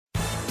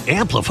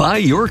Amplify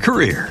your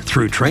career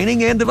through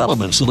training and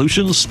development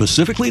solutions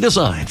specifically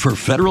designed for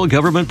federal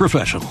government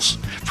professionals.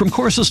 From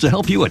courses to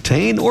help you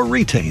attain or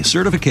retain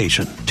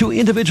certification, to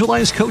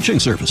individualized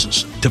coaching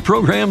services, to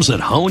programs that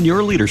hone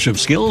your leadership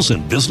skills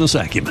and business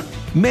acumen,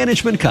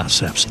 Management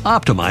Concepts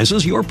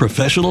optimizes your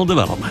professional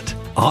development.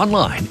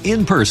 Online,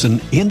 in person,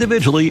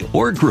 individually,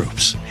 or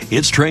groups,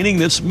 it's training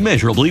that's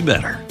measurably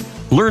better.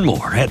 Learn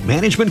more at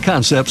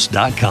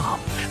managementconcepts.com.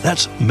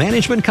 That's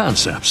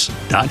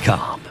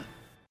managementconcepts.com.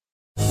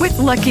 With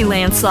Lucky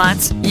Land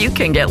Slots, you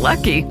can get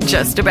lucky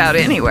just about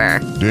anywhere.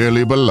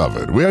 Dearly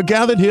beloved, we are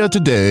gathered here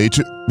today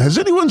to... Has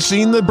anyone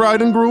seen the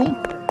bride and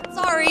groom?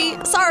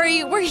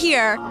 Sorry, we're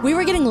here. We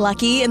were getting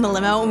lucky in the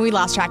limo and we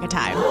lost track of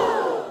time.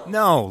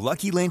 No,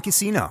 Lucky Land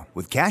Casino,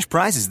 with cash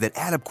prizes that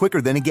add up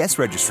quicker than a guest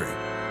registry.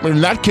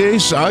 In that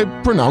case, I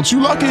pronounce you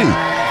lucky.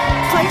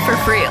 Play for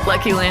free at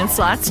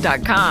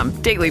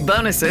LuckyLandSlots.com. Daily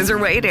bonuses are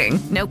waiting.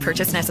 No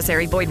purchase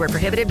necessary. Void where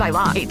prohibited by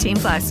law.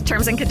 18+.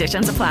 Terms and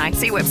conditions apply.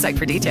 See website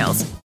for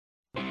details.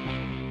 3,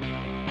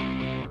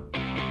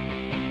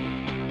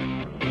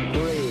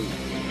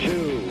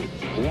 2,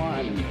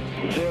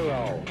 1,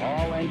 0.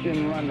 All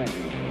engine running.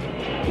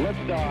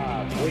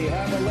 Liftoff. We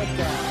have a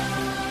liftoff.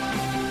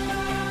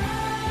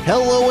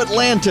 Hello,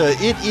 Atlanta.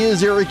 It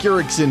is Eric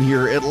Erickson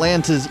here,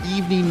 Atlanta's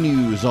Evening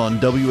News on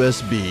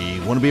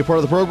WSB. Want to be a part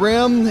of the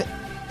program?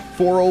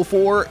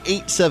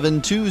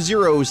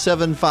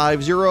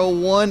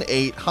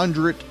 404-872-0750,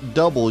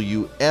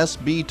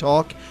 1-800-WSB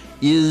Talk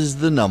is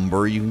the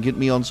number. You can get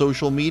me on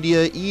social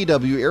media,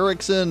 EW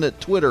Erickson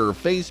at Twitter,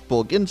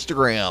 Facebook,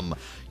 Instagram,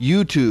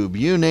 YouTube,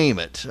 you name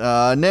it.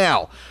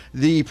 Now,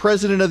 the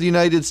President of the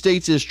United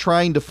States is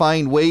trying to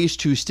find ways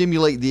to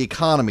stimulate the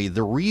economy.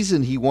 The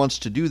reason he wants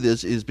to do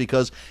this is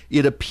because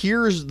it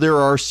appears there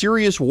are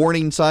serious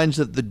warning signs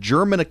that the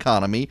German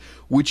economy,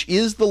 which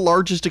is the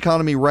largest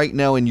economy right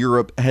now in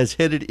Europe, has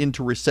headed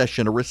into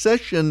recession. A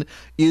recession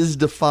is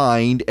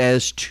defined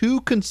as 2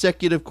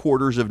 consecutive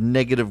quarters of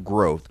negative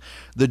growth.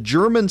 The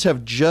Germans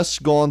have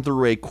just gone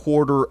through a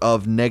quarter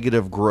of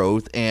negative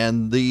growth,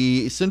 and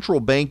the central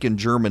bank in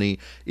Germany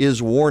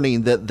is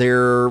warning that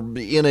they're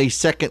in a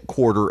second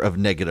quarter of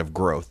negative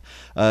growth.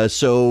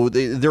 So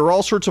there are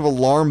all sorts of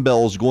alarm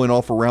bells going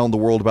off around the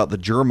world about the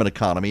German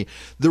economy.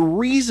 The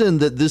reason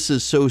that this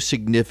is so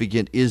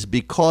significant is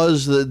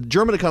because the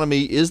German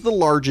economy is the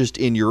largest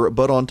in Europe,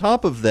 but on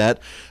top of that,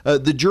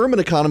 the German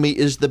economy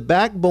is the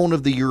backbone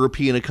of the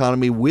European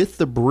economy, with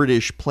the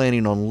British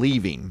planning on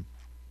leaving.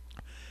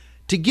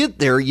 To get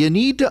there, you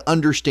need to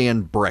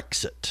understand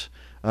Brexit.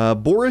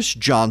 Boris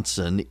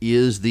Johnson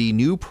is the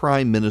new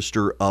Prime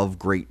Minister of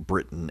Great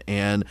Britain,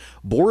 and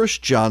Boris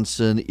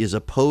Johnson is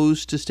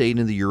opposed to staying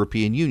in the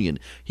European Union.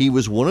 He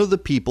was one of the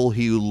people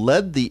who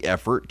led the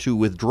effort to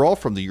withdraw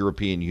from the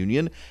European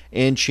Union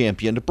and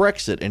championed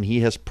Brexit, and he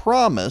has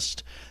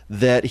promised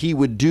that he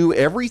would do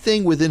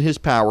everything within his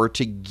power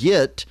to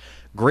get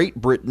Great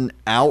Britain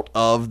out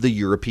of the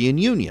European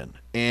Union.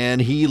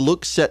 And he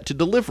looks set to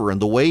deliver.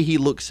 And the way he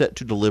looks set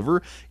to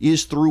deliver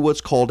is through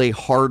what's called a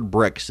hard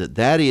Brexit.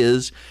 That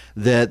is,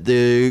 that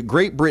the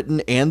Great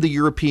Britain and the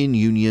European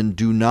Union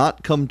do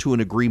not come to an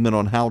agreement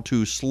on how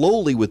to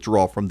slowly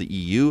withdraw from the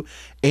EU,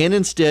 and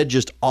instead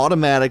just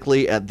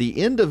automatically at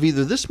the end of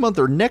either this month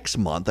or next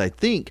month, I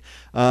think,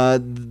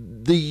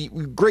 the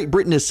Great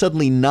Britain is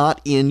suddenly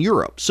not in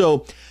Europe.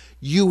 So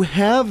you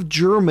have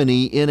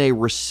Germany in a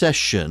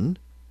recession.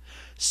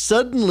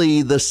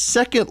 Suddenly, the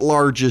second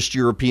largest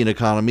European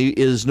economy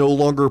is no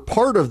longer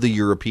part of the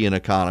European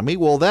economy.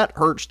 Well, that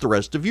hurts the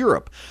rest of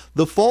Europe.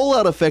 The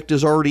fallout effect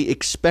is already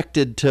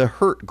expected to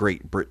hurt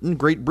Great Britain.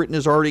 Great Britain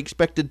is already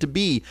expected to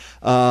be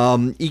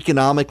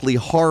economically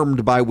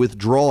harmed by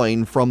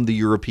withdrawing from the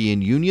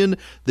European Union.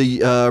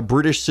 The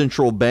British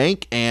Central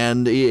Bank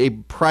and a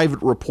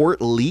private report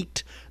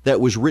leaked that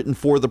was written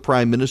for the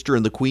Prime Minister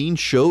and the Queen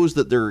shows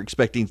that they're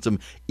expecting some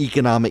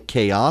economic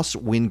chaos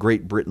when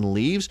Great Britain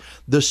leaves.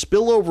 The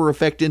spillover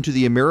effect into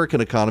the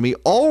American economy,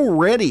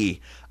 already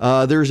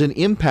there's an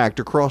impact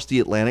across the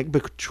Atlantic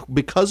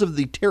because of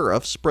the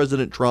tariffs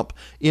President Trump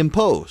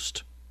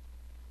imposed.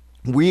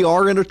 We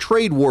are in a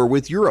trade war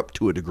with Europe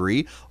to a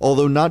degree,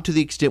 although not to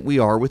the extent we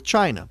are with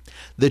China.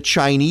 The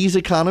Chinese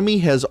economy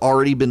has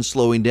already been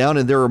slowing down,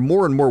 and there are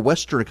more and more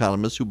Western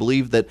economists who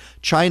believe that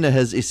China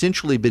has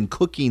essentially been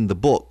cooking the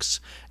books,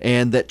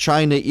 and that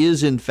China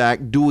is in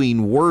fact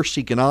doing worse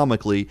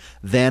economically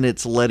than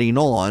it's letting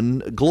on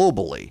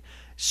globally.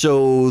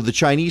 So the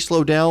Chinese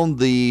slow down,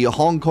 the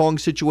Hong Kong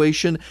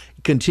situation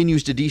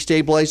continues to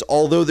destabilize,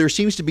 although there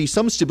seems to be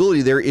some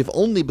stability there, if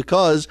only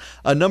because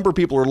a number of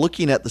people are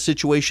looking at the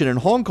situation in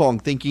Hong Kong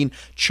thinking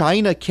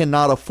China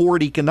cannot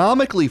afford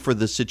economically for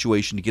this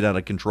situation to get out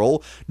of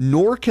control,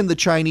 nor can the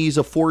Chinese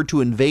afford to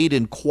invade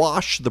and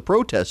quash the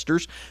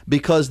protesters,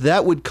 because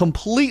that would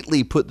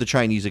completely put the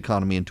Chinese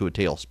economy into a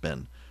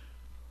tailspin.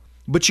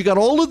 But you got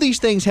all of these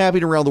things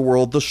happening around the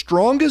world. The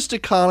strongest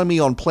economy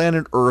on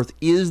planet Earth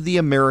is the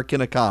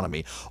American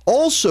economy.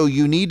 Also,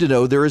 you need to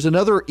know there is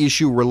another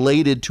issue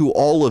related to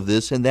all of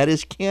this, and that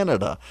is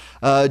Canada.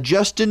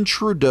 Justin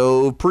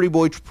Trudeau, pretty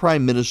boy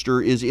prime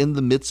minister, is in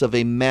the midst of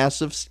a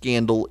massive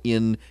scandal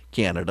in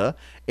Canada,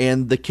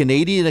 and the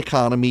Canadian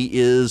economy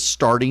is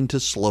starting to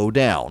slow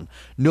down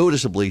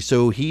noticeably.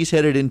 So he's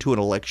headed into an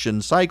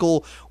election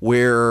cycle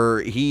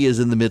where he is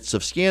in the midst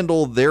of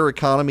scandal, their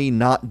economy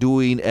not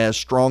doing as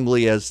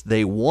strongly as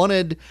they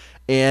wanted.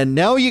 And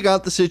now you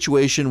got the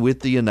situation with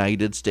the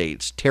United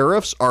States.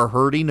 Tariffs are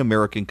hurting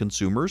American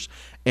consumers,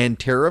 and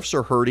tariffs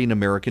are hurting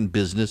American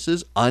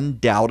businesses,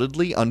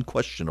 undoubtedly,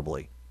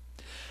 unquestionably.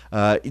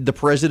 The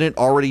president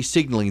already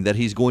signaling that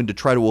he's going to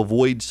try to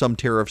avoid some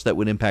tariffs that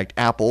would impact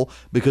Apple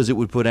because it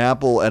would put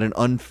Apple at an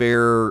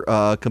unfair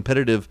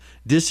competitive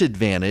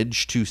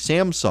disadvantage to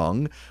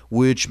Samsung,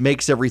 which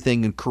makes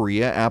everything in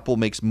Korea. Apple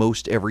makes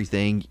most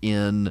everything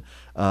in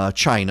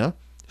China.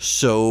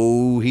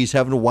 So he's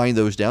having to wind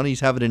those down.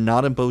 He's having to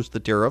not impose the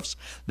tariffs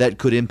that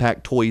could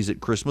impact toys at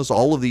Christmas.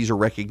 All of these are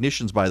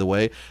recognitions, by the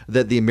way,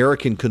 that the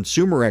American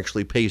consumer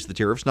actually pays the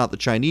tariffs, not the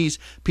Chinese.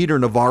 Peter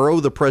Navarro,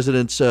 the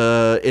president's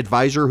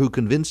advisor who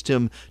convinced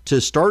him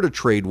to start a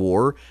trade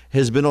war,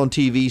 has been on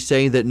TV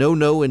saying that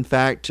no, in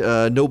fact,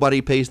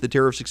 nobody pays the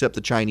tariffs except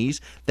the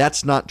Chinese.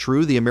 That's not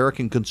true. The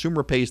American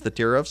consumer pays the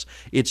tariffs.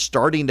 It's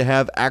starting to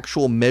have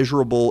actual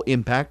measurable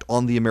impact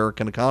on the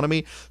American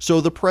economy. So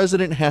the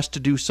president has to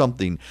do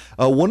something.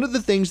 One of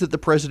the things that the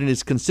president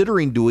is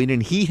considering doing,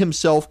 and he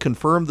himself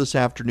confirmed this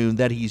afternoon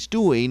that he's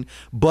doing,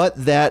 but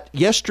that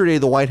yesterday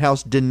the White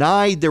House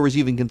denied there was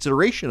even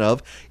consideration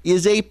of,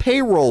 is a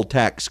payroll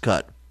tax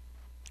cut.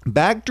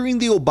 Back during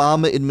the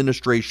Obama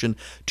administration,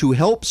 to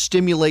help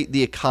stimulate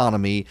the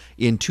economy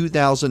in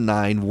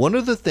 2009, one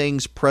of the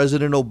things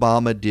President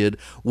Obama did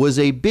was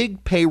a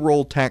big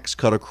payroll tax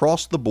cut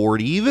across the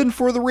board, even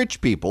for the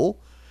rich people,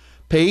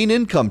 paying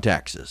income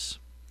taxes.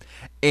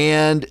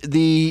 And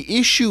the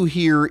issue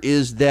here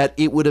is that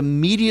it would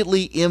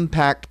immediately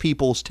impact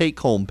people's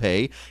take-home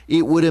pay.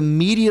 It would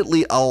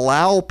immediately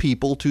allow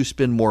people to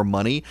spend more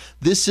money.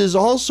 This is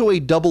also a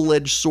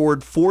double-edged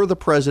sword for the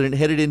president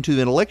headed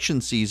into an election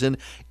season,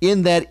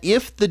 in that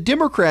if the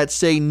Democrats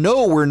say,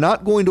 no, we're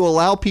not going to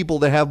allow people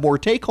to have more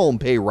take-home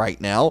pay right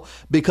now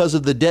because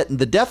of the debt and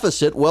the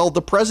deficit, well,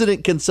 the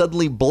president can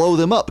suddenly blow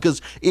them up,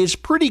 because it's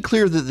pretty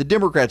clear that the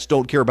Democrats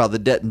don't care about the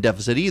debt and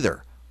deficit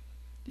either.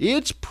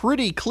 It's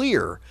pretty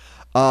clear.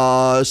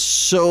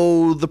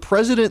 So the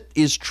president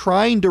is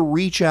trying to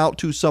reach out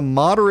to some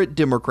moderate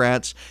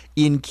Democrats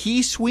in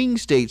key swing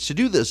states to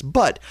do this.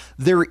 But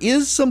there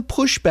is some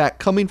pushback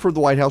coming from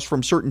the White House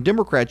from certain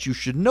Democrats you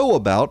should know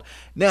about.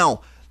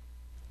 Now,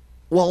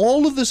 while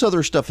all of this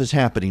other stuff is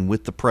happening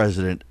with the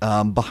president,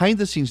 behind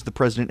the scenes, the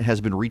president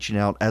has been reaching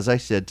out, as I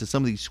said, to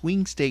some of these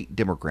swing state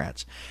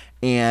Democrats.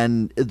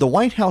 And the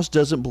White House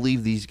doesn't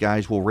believe these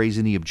guys will raise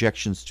any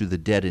objections to the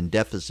debt and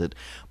deficit.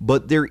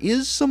 But there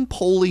is some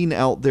polling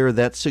out there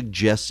that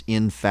suggests,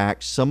 in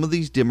fact, some of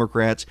these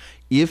Democrats,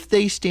 if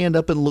they stand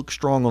up and look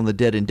strong on the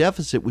debt and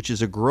deficit, which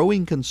is a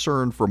growing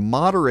concern for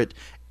moderate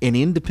and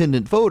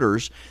independent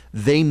voters,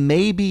 they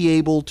may be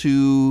able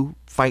to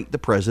fight the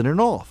president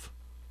off.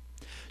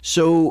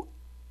 So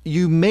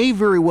you may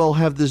very well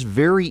have this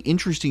very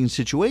interesting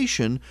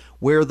situation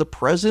where the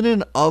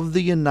president of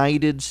the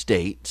United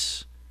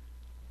States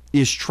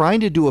is trying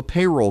to do a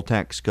payroll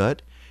tax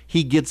cut.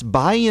 He gets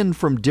buy-in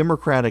from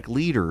Democratic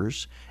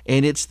leaders,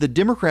 and it's the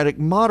Democratic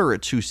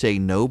moderates who say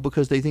no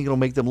because they think it'll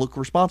make them look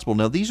responsible.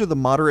 Now, these are the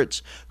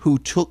moderates who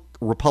took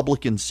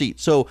Republican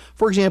seats. So,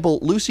 for example,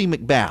 Lucy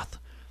McBath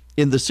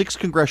in the 6th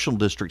Congressional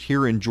District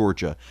here in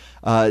Georgia.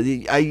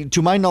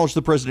 To my knowledge,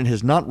 the president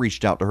has not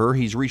reached out to her.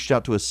 He's reached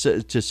out to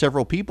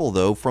several people,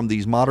 though, from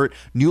these moderate,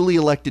 newly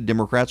elected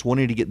Democrats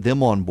wanting to get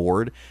them on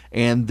board,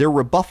 and they're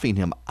rebuffing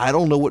him. I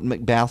don't know what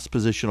McBath's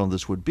position on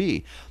this would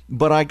be,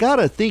 but I got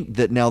to think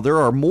that now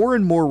there are more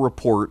and more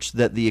reports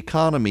that the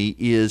economy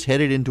is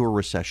headed into a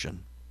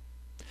recession.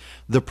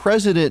 The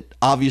president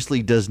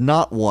obviously does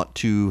not want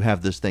to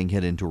have this thing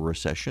head into a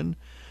recession.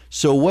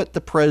 So what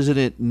the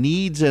president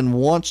needs and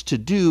wants to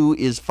do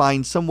is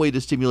find some way to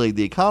stimulate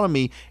the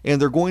economy,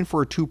 and they're going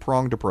for a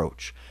two-pronged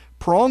approach.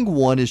 Prong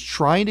one is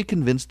trying to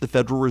convince the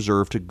Federal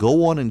Reserve to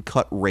go on and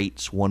cut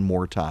rates one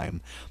more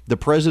time. The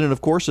president,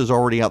 of course, is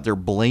already out there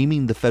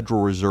blaming the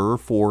Federal Reserve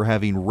for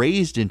having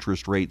raised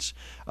interest rates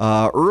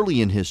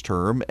early in his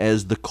term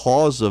as the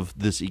cause of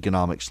this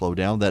economic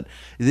slowdown. That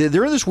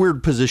they're in this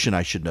weird position,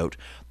 I should note.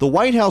 The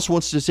White House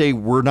wants to say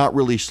we're not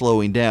really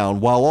slowing down,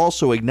 while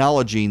also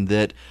acknowledging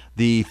that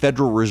the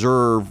Federal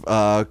Reserve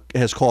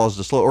has caused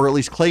a slow, or at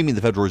least claiming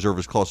the Federal Reserve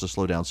has caused a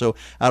slowdown. So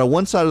out of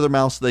one side of their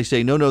mouth, they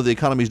say, no, the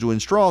economy's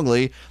doing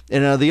strongly.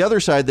 And on the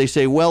other side, they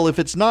say, well, if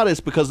it's not, it's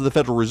because of the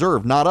Federal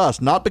Reserve, not us,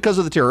 not because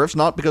of the tariffs,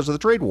 not because of the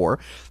trade war.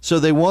 So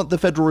they want the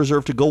Federal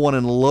Reserve to go on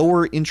and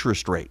lower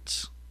interest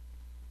rates.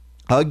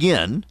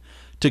 Again,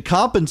 to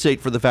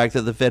compensate for the fact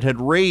that the Fed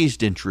had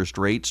raised interest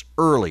rates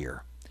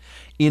earlier.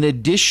 In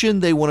addition,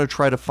 they want to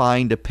try to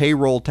find a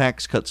payroll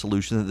tax cut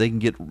solution that they can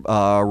get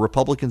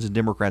Republicans and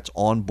Democrats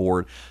on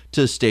board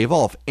to stave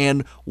off.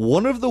 And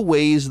one of the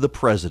ways the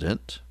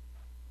president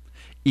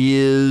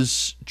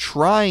is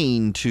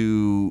trying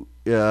to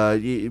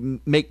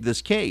make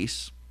this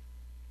case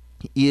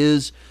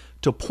is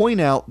to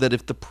point out that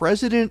if the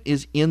president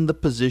is in the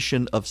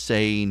position of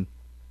saying,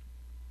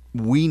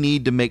 we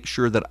need to make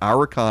sure that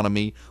our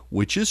economy,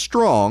 which is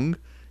strong,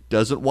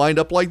 doesn't wind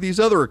up like these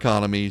other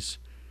economies,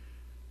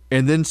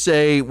 and then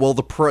say, well,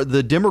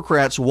 the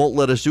Democrats won't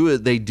let us do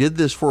it. They did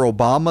this for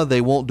Obama. They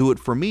won't do it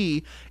for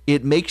me.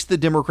 It makes the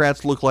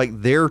Democrats look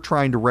like they're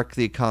trying to wreck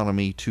the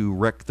economy to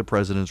wreck the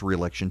president's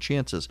reelection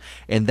chances.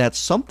 And that's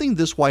something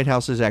this White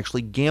House is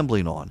actually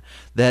gambling on,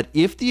 that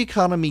if the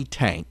economy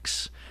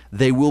tanks,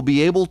 they will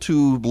be able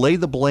to lay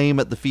the blame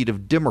at the feet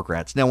of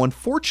Democrats. Now,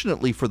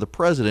 unfortunately for the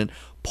president,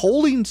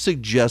 polling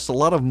suggests a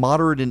lot of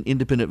moderate and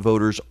independent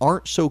voters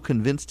aren't so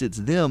convinced it's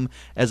them,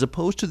 as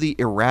opposed to the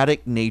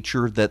erratic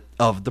nature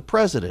of the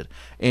president.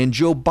 And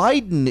Joe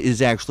Biden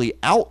is actually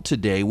out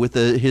today with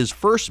his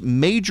first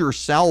major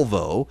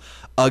salvo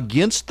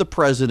against the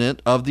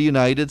president of the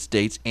United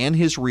States and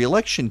his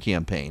reelection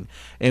campaign.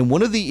 And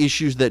one of the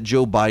issues that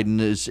Joe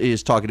Biden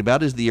is talking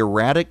about is the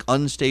erratic,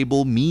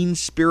 unstable,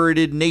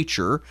 mean-spirited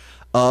nature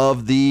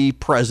of the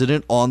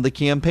president on the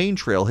campaign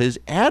trail. His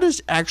ad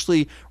is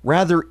actually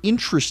rather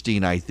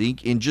interesting, I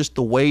think, in just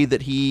the way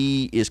that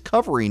he is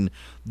covering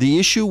the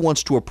issue,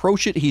 wants to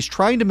approach it. He's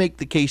trying to make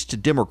the case to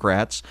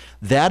Democrats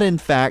that, in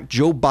fact,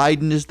 Joe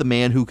Biden is the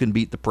man who can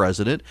beat the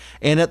president,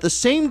 and at the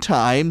same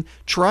time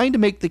trying to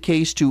make the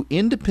case to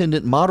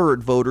independent,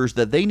 moderate voters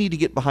that they need to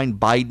get behind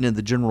Biden in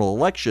the general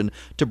election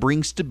to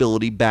bring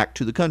stability back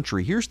to the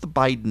country. Here's the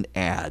Biden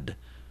ad.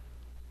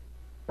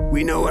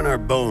 We know in our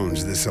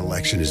bones this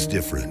election is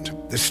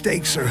different. The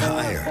stakes are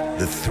higher,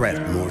 the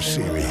threat more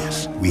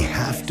serious. We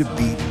have to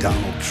beat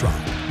Donald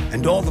Trump.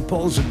 And all the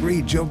polls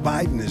agree Joe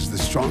Biden is the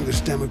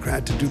strongest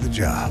Democrat to do the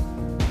job.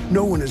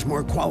 No one is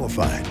more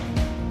qualified.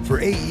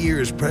 For 8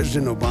 years,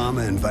 President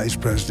Obama and Vice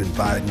President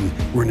Biden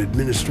were an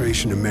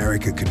administration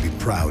America could be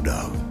proud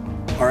of.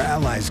 Our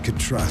allies could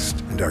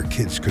trust and our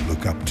kids could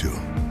look up to.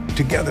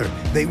 Together,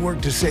 they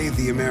worked to save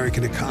the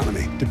American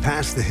economy, to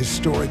pass the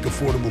historic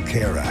Affordable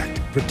Care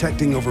Act,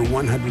 protecting over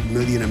 100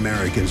 million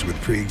Americans with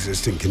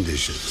pre-existing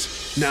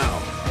conditions. Now,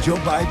 Joe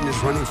Biden is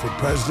running for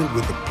president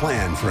with a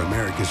plan for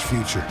America's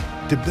future.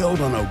 To build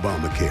on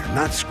Obamacare,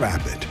 not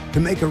scrap it. To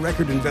make a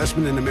record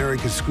investment in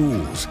America's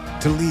schools.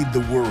 To lead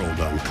the world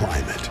on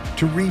climate.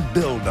 To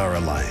rebuild our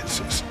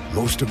alliances.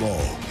 Most of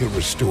all, he'll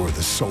restore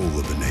the soul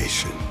of a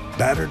nation.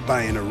 Battered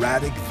by an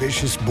erratic,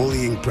 vicious,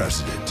 bullying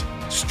president.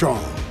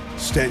 Strong,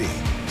 steady,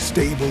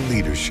 stable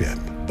leadership.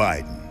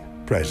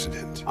 Biden,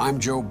 president. I'm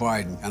Joe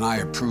Biden, and I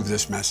approve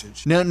this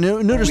message. Now,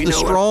 notice the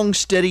strong,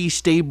 steady,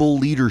 stable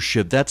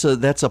leadership. That's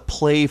a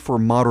play for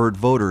moderate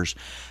voters.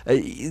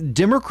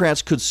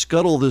 Democrats could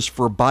scuttle this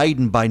for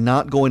Biden by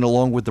not going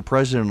along with the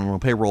president on a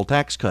payroll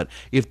tax cut.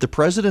 If the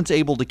president's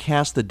able to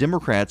cast the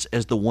Democrats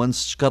as the ones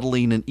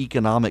scuttling an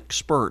economic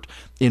spurt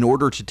in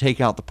order to take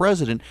out the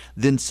president,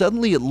 then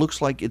suddenly it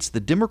looks like it's the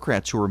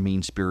Democrats who are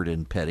mean-spirited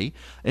and petty.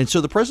 And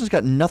so the president's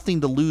got nothing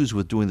to lose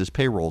with doing this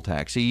payroll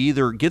tax. He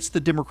either gets the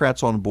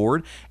Democrats on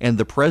board and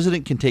the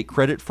president can take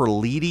credit for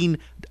leading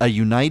a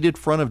united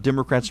front of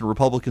Democrats and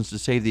Republicans to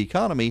save the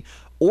economy,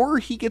 or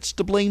he gets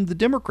to blame the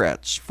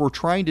Democrats for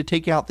trying to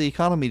take out the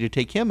economy to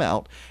take him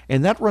out,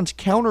 and that runs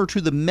counter to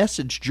the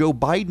message Joe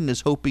Biden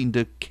is hoping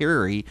to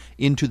carry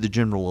into the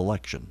general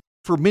election.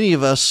 For many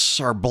of us,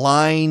 our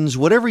blinds,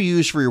 whatever you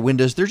use for your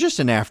windows, they're just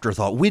an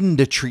afterthought.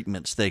 Window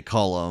treatments, they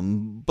call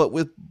them. But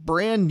with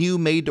brand new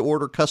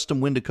made-to-order custom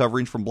window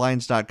coverings from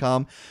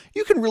Blinds.com,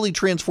 you can really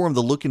transform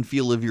the look and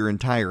feel of your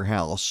entire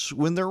house.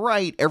 When they're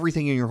right,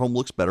 everything in your home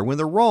looks better. When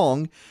they're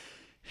wrong,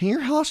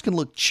 your house can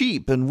look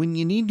cheap, and when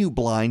you need new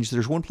blinds,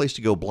 there's one place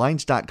to go,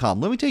 Blinds.com.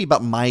 Let me tell you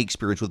about my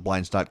experience with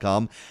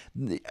Blinds.com.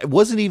 I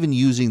wasn't even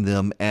using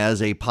them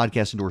as a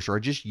podcast endorser. I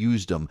just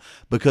used them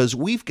because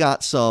we've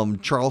got some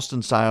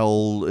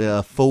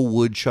Charleston-style faux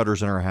wood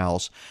shutters in our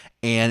house,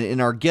 and in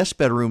our guest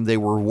bedroom, they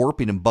were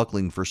warping and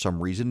buckling for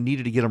some reason.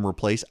 Needed to get them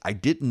replaced. I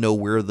didn't know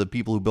where the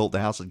people who built the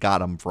house had got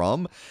them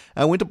from.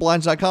 I went to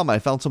Blinds.com. I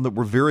found some that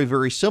were very,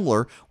 very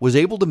similar. Was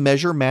able to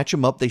measure, match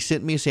them up. They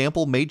sent me a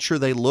sample, made sure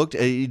they looked.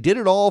 Did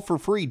it all for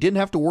free. Didn't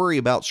have to worry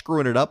about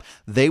screwing it up.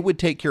 They would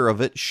take care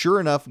of it. Sure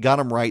enough, got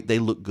them right. They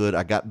look good.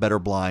 I got better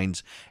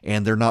blinds,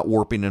 and they're not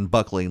warping and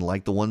buckling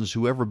like the ones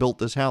whoever built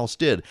this house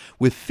did.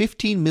 With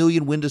 15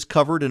 million windows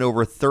covered and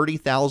over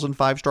 30,000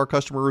 five-star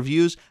customer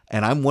reviews,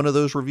 and I'm one of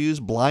those reviews,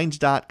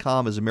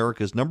 Blinds.com is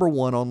America's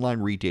 #1 online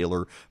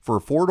retailer for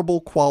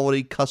affordable,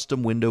 quality,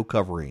 custom window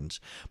coverings.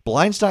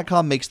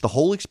 Blinds.com makes the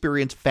whole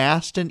experience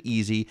fast and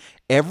easy.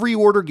 Every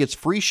order gets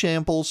free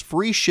samples,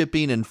 free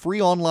shipping, and free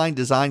online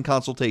design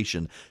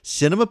consultation.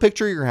 Send them a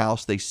picture of your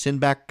house. They send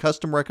back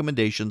custom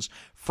recommendations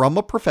from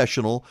a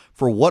professional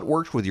for what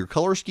works with your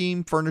color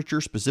scheme,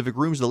 furniture, specific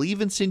rooms. They'll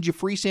even send you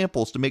free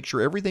samples to make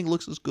sure everything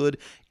looks as good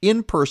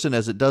in person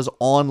as it does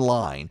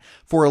online.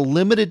 For a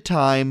limited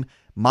time,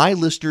 My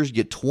listeners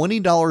get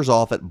 $20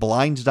 off at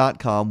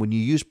Blinds.com when you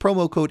use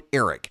promo code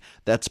ERIC.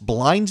 That's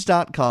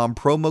Blinds.com,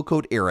 promo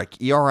code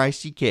ERIC,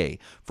 E-R-I-C-K,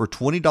 for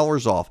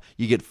 $20 off.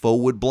 You get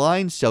faux wood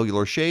blinds,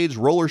 cellular shades,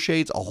 roller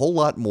shades, a whole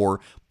lot more.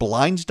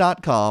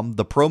 Blinds.com.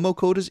 The promo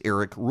code is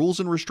ERIC.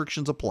 Rules and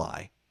restrictions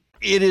apply.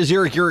 It is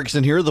Eric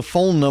Erickson here. The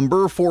phone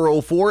number,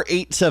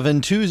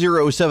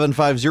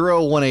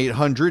 404-872-0750,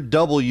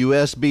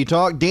 1-800-WSB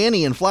Talk.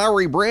 Danny in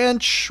Flowery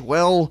Branch.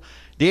 Well,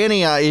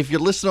 Danny, if you're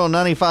listening on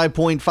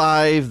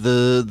 95.5,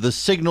 the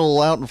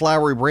signal out in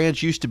Flowery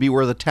Branch used to be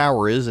where the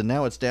tower is, and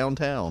now it's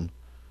downtown.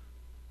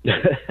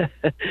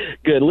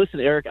 Good. Listen,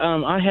 Eric,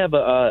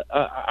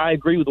 I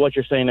agree with what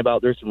you're saying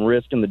about there's some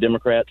risk in the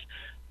Democrats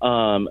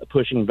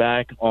pushing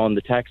back on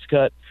the tax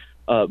cut.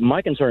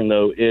 My concern,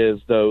 though,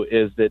 is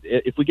that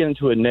if we get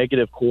into a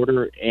negative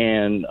quarter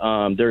and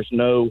there's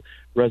no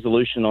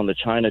resolution on the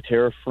China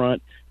tariff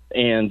front,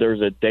 and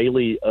there's a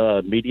daily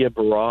media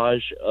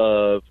barrage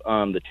of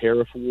the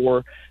tariff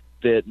war,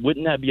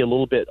 wouldn't that be a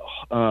little bit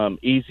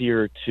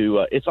easier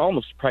to it's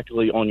almost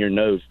practically on your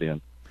nose then.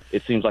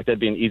 It seems like that'd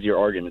be an easier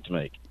argument to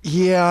make.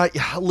 Yeah,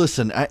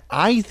 listen,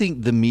 I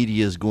think the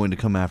media is going to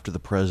come after the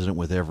president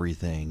with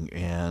everything,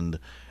 and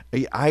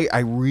I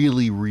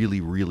really, really,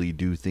 really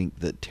do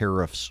think that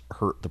tariffs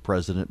hurt the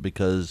president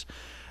because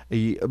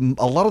a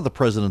lot of the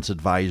president's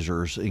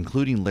advisors,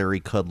 including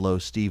Larry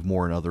Kudlow, Steve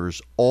Moore, and others,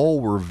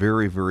 all were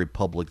very, very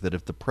public that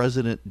if the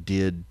president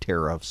did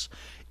tariffs,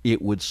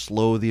 it would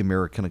slow the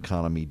American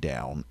economy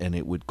down and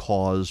it would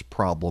cause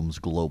problems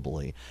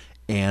globally.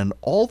 And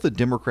all the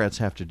Democrats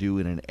have to do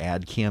in an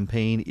ad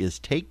campaign is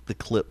take the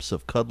clips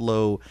of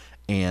Kudlow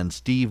and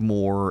Steve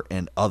Moore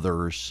and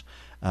others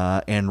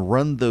and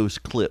run those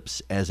clips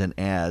as an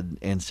ad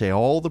and say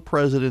all the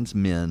president's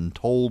men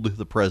told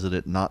the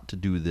president not to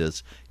do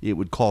this. It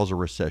would cause a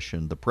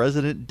recession. The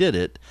president did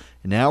it,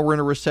 and now we're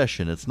in a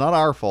recession. It's not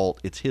our fault.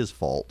 It's his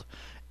fault.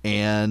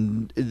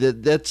 And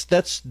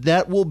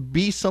that will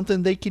be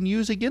something they can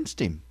use against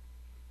him.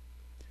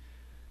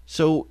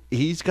 So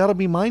he's got to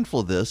be mindful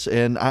of this,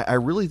 and I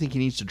really think he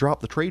needs to drop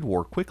the trade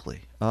war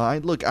quickly.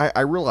 I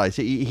realize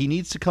he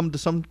needs to come to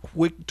some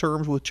quick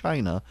terms with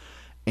China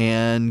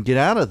and get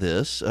out of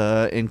this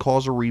and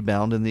cause a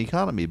rebound in the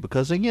economy.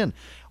 Because, again,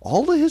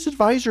 all of his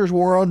advisors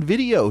were on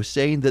video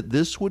saying that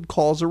this would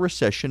cause a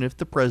recession if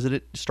the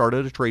president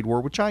started a trade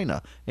war with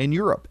China and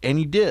Europe, and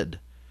he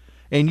did.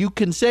 And you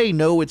can say,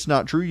 no, it's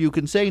not true. You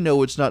can say,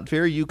 no, it's not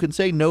fair. You can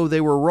say, no,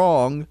 they were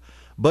wrong.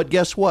 But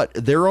guess what?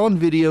 They're on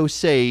video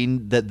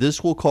saying that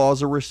this will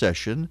cause a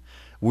recession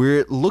where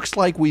it looks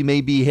like we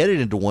may be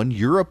headed into one.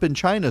 Europe and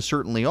China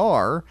certainly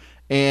are.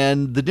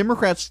 And the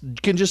Democrats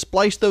can just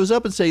splice those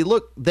up and say,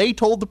 look, they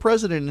told the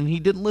president and he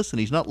didn't listen.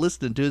 He's not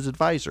listening to his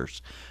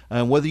advisors.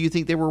 Whether you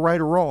think they were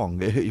right or wrong,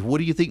 what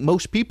do you think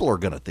most people are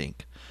going to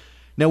think?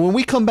 Now, when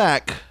we come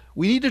back,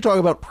 we need to talk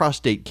about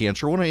prostate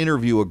cancer. I want to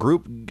interview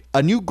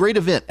a new great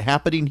event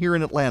happening here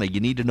in Atlanta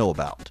you need to know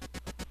about.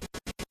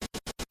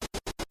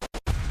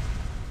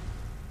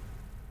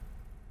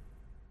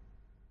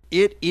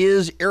 It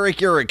is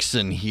Eric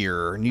Erickson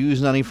here, News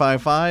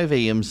 95.5,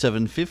 AM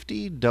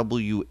 750,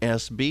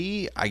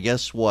 WSB. I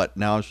guess what?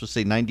 Now I'm supposed to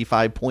say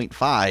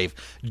 95.5,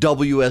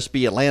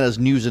 WSB, Atlanta's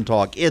News and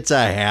Talk. It's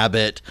a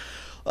habit.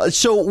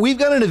 So we've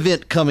got an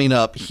event coming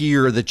up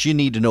here that you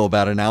need to know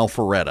about in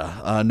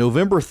Alpharetta,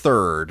 November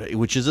 3rd,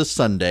 which is a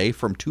Sunday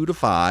from 2 to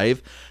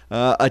 5.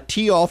 A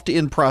tee-off to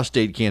end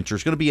prostate cancer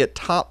is going to be at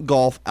Top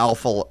Golf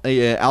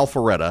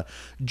Alpharetta.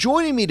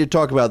 Joining me to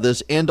talk about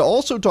this and to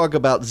also talk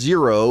about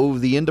Zero,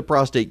 the End of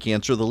Prostate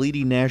Cancer, the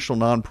leading national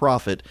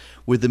nonprofit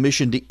with the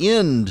mission to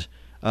end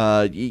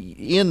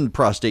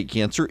prostate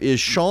cancer, is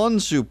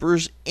Sean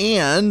Supers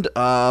and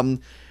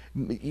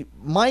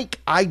Mike.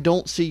 I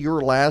don't see your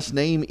last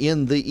name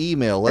in the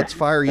email. Let's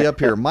fire you up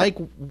here. Mike,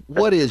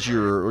 what is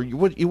your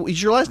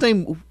last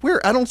name?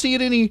 Where? I don't see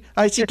it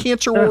I see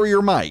Cancer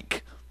Warrior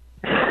Mike.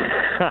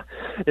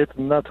 It's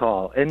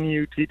Nuttall,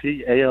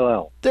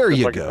 Nuttall. There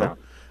you go.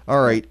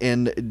 All right,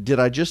 and did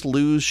I just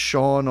lose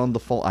Sean on the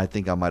phone? I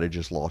think I might have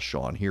just lost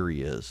Sean. Here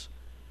he is.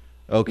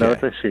 Okay. No,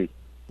 it's a she.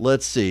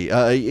 Let's see.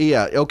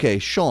 Yeah, okay,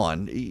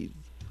 Sean.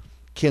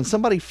 Can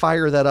somebody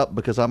fire that up?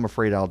 Because I'm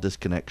afraid I'll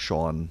disconnect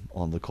Sean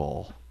on the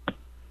call.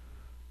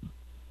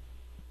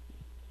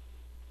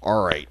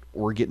 All right,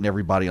 we're getting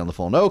everybody on the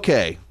phone.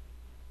 Okay.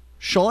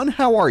 Sean,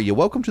 how are you?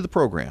 Welcome to the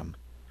program.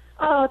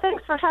 Oh,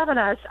 thanks for having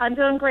us. I'm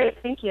doing great.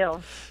 Thank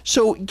you.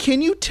 So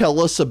can you tell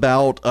us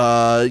about,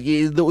 the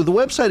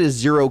website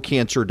is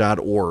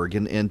zerocancer.org,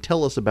 and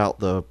tell us about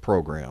the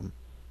program.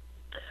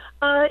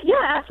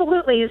 Yeah,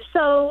 absolutely.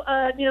 So,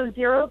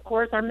 Zero, of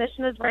course, our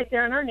mission is right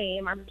there in our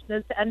name. Our mission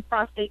is to end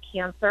prostate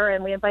cancer,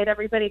 and we invite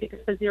everybody to go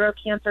to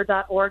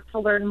zerocancer.org to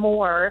learn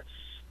more.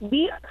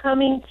 We are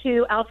coming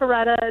to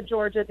Alpharetta,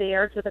 Georgia,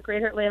 there to the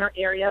greater Atlanta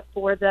area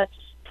for the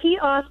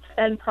Tee-Off to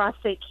End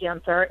Prostate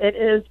Cancer. It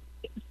is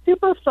a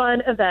super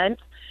fun event.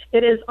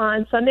 It is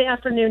on Sunday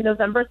afternoon,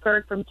 November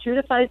 3rd from 2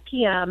 to 5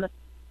 p.m.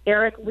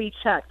 Eric, we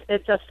checked.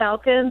 It's a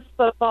Falcons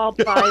football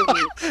bye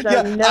week.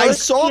 So I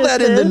saw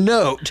that in the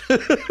note.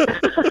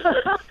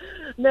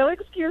 No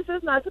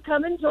excuses not to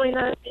come and join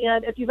us.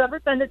 And if you've ever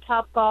been to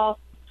Topgolf,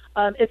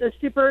 it's a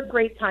super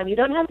great time. You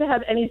don't have to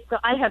have any skill.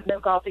 I have no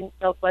golfing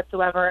skills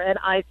whatsoever, and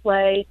I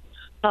play.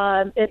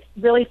 It's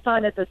really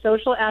fun. It's a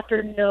social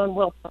afternoon.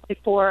 We'll play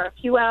for a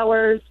few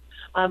hours.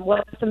 We'll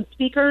have some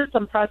speakers,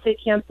 some prostate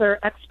cancer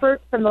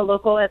experts from the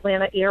local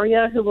Atlanta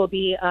area who will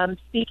be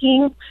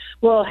speaking.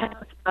 We'll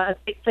have a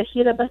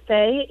fajita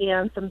buffet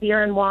and some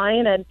beer and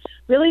wine, and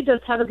really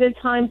just have a good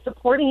time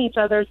supporting each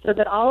other so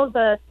that all of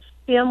the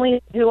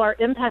families who are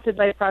impacted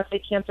by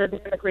prostate cancer in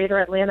the greater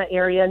Atlanta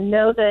area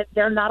know that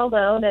they're not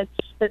alone and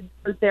that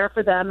we're there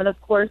for them. And, of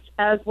course,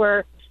 as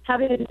we're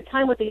having a good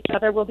time with each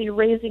other, we'll be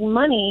raising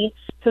money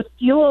to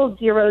fuel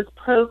Zero's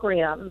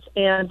programs.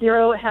 And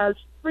Zero has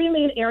three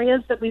main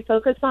areas that we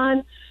focus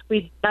on.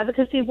 We do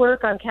advocacy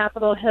work on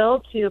Capitol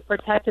Hill to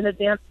protect and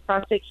advance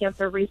prostate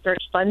cancer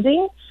research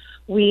funding.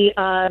 We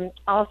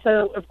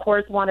also, of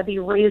course, want to be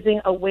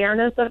raising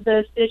awareness of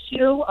this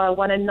issue.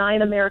 1 in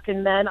 9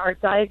 American men are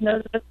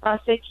diagnosed with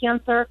prostate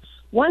cancer.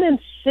 1 in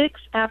 6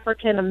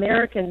 African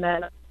American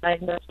men are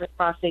diagnosed with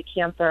prostate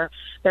cancer.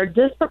 They're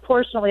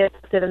disproportionately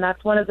affected, and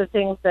that's one of the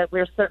things that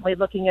we're certainly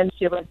looking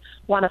into and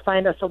want to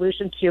find a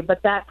solution to.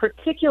 But that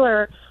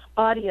particular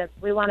audience,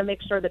 we want to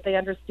make sure that they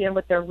understand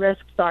what their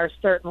risks are,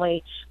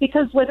 certainly,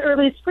 because with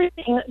early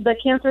screening, the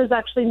cancer is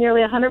actually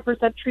nearly 100%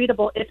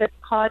 treatable if it's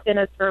caught in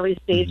its early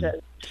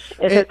stages.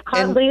 If it's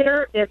caught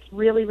later, it's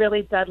really,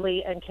 really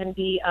deadly and can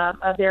be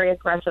a very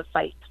aggressive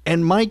fight.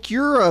 And Mike,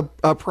 you're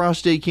a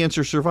prostate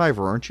cancer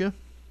survivor, aren't you?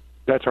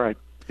 That's right.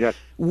 Yes.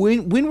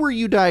 When were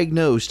you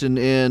diagnosed,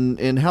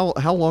 and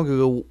how long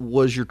ago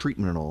was your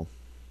treatment and all?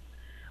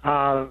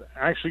 I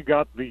actually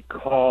got the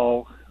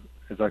call,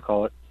 as I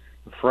call it,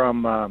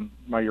 from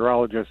my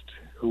urologist,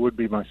 who would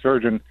be my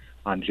surgeon,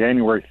 on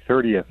January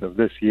 30th of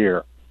this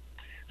year.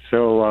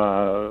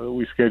 So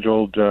we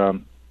scheduled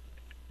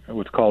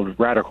what's called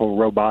radical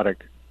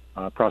robotic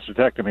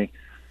prostatectomy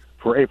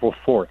for April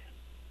 4th.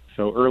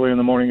 So early in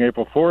the morning,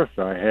 April 4th,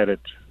 I had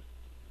it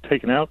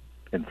taken out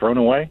and thrown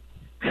away.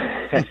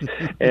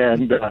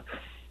 And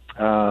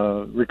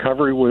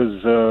recovery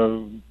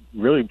was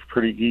really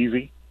pretty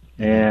easy.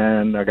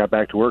 And I got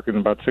back to work in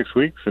about 6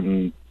 weeks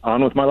and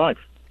on with my life.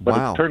 But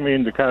Wow. It turned me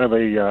into kind of a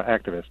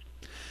activist.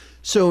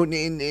 So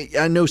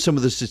I know some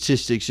of the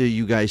statistics that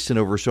you guys sent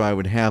over, so I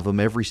would have them.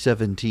 Every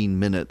 17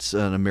 minutes,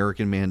 an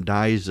American man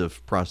dies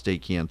of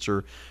prostate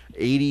cancer.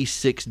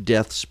 86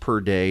 deaths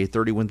per day,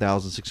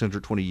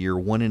 31,620 a year.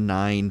 1 in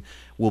 9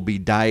 will be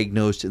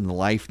diagnosed in the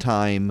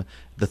lifetime.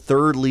 The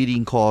third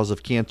leading cause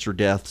of cancer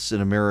deaths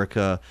in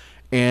America.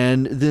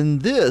 And then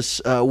this,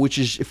 which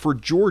is for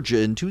Georgia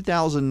in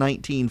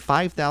 2019,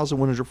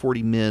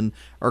 5,140 men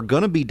are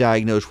going to be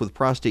diagnosed with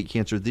prostate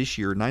cancer this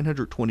year.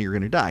 920 are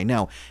going to die.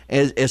 Now,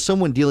 as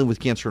someone dealing with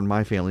cancer in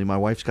my family, my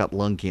wife's got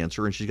lung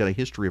cancer and she's got a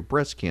history of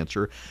breast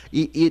cancer.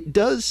 It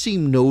does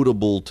seem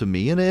notable to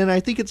me, and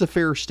I think it's a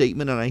fair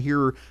statement, and I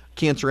hear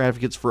cancer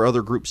advocates for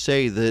other groups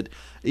say that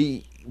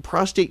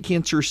prostate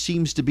cancer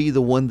seems to be the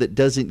one that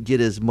doesn't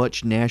get as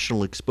much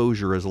national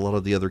exposure as a lot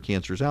of the other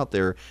cancers out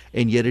there,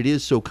 and yet it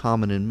is so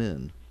common in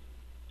men.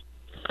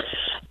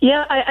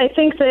 Yeah, I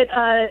think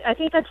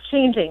that's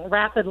changing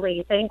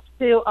rapidly thanks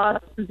to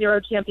us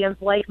Zero champions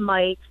like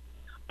Mike.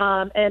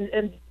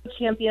 And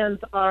champions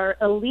are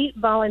elite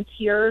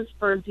volunteers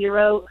for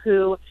Zero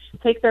who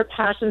take their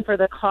passion for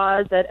the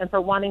cause and for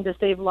wanting to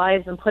save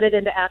lives and put it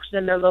into action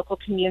in their local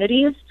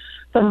communities.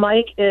 So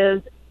Mike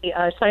is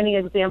a shining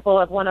example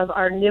of one of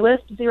our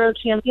newest Zero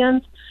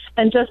champions,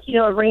 and just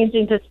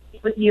arranging to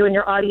speak with you and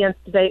your audience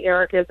today,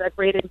 Eric, is a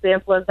great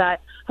example of that.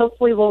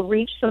 Hopefully we'll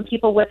reach some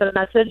people with a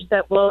message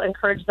that will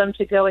encourage them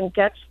to go and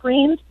get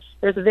screened.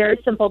 There's a very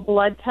simple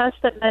blood test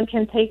that men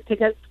can take to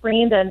get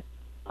screened, and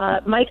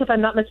Mike, if I'm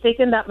not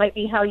mistaken, that might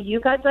be how you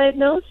got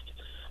diagnosed.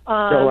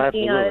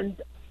 Absolutely.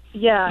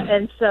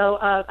 And so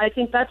I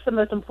think that's the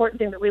most important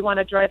thing that we want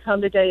to drive home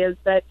today, is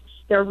that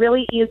they're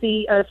really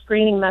easy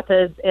screening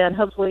methods, and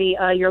hopefully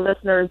your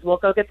listeners will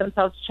go get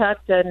themselves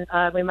checked, and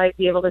we might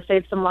be able to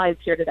save some lives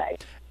here today.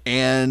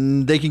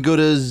 And they can go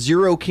to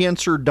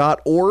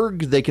zerocancer.org.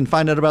 They can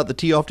find out about the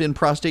T off to end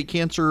prostate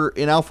cancer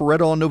in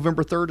Alpharetta on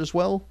November 3rd as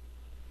well?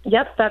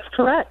 Yep, that's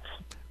correct.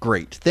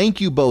 Great.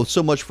 Thank you both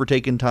so much for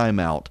taking time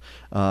out.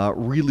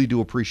 Really do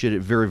appreciate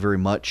it very, very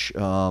much,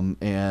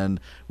 and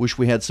wish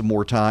we had some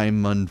more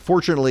time.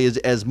 Unfortunately,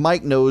 as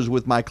Mike knows,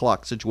 with my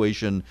clock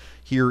situation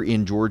here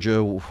in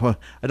Georgia,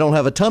 I don't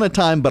have a ton of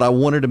time, but I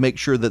wanted to make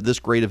sure that this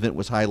great event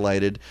was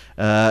highlighted.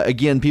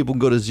 Again, people can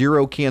go to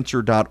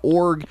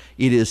zerocancer.org.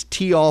 It is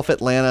T-Off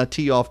Atlanta,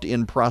 T-Off to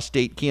end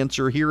prostate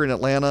cancer here in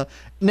Atlanta.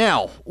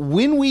 Now,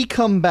 when we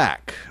come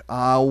back,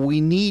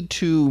 we need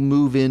to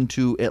move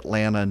into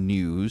Atlanta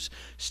news.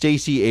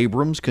 Stacey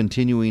Abrams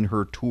continuing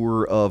her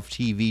tour of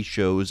TV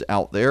shows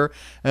out there,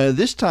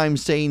 this time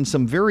saying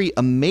some very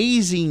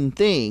amazing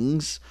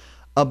things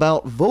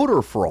about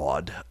voter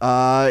fraud.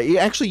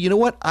 Actually, you know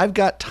what? I've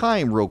got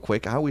time real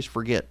quick. I always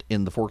forget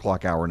in the 4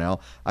 o'clock hour now.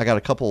 I got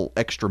a couple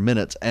extra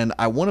minutes, and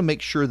I want to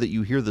make sure that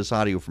you hear this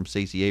audio from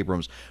Stacey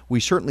Abrams. We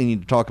certainly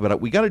need to talk about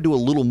it. We got to do a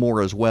little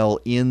more as well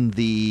in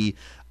the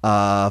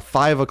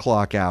 5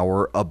 o'clock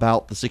hour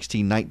about the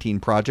 1619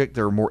 project.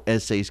 There are more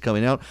essays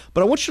coming out,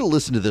 but I want you to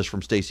listen to this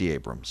from Stacey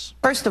Abrams.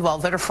 First of all,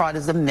 voter fraud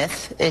is a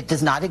myth. It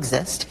does not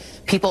exist.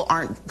 People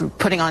aren't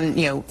putting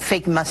on,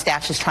 fake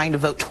mustaches trying to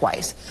vote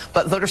twice.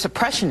 But voter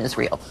suppression is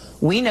real.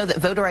 We know that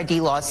voter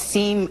ID laws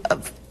seem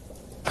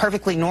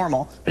perfectly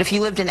normal, but if you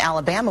lived in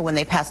Alabama when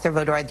they passed their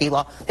voter ID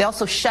law, they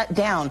also shut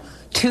down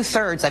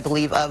 2/3, I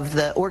believe, of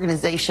the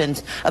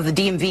organizations of the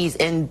DMVs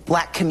in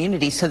black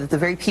communities so that the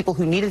very people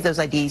who needed those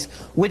IDs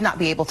would not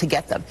be able to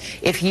get them.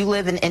 If you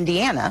live in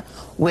Indiana,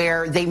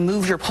 where they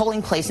moved your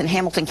polling place in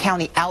Hamilton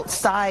County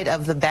outside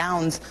of the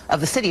bounds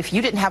of the city, if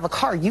you didn't have a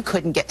car, you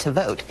couldn't get to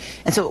vote.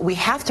 And so what we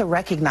have to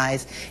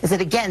recognize is that,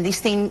 again,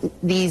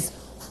 these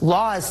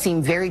laws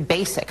seem very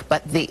basic,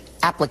 but the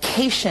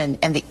application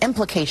and the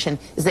implication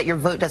is that your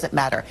vote doesn't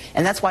matter.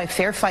 And that's why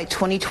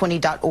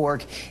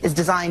fairfight2020.org is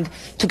designed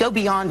to go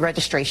beyond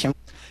registration.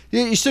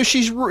 Yeah, so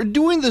she's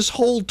doing this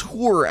whole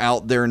tour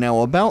out there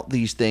now about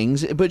these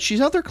things, but she's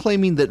out there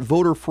claiming that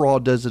voter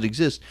fraud doesn't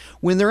exist,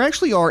 when there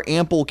actually are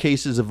ample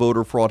cases of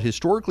voter fraud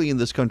historically in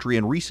this country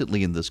and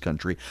recently in this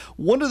country.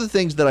 One of the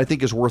things that I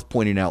think is worth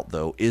pointing out,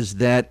 though, is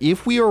that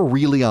if we are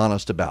really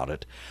honest about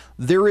it,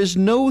 there is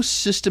no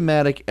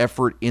systematic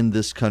effort in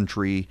this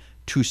country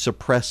to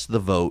suppress the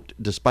vote,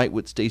 despite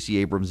what Stacey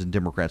Abrams and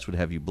Democrats would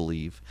have you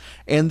believe.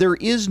 And there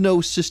is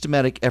no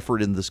systematic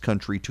effort in this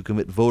country to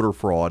commit voter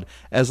fraud,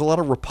 as a lot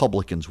of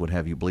Republicans would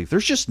have you believe.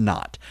 There's just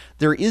not.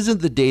 There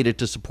isn't the data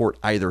to support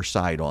either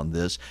side on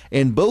this.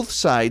 And both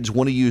sides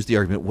want to use the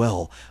argument,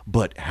 well,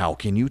 but how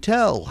can you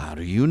tell? How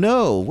do you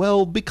know?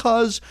 Well,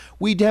 because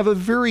we'd have a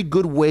very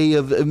good way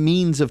of a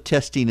means of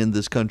testing in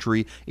this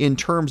country in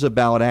terms of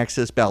ballot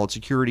access, ballot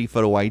security,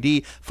 photo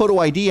ID. Photo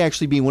ID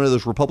actually being one of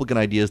those Republican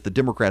ideas the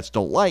Democrats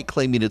don't like,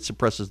 claiming it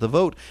suppresses the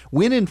vote,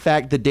 when in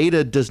fact the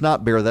data does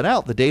not bear that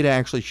out. The data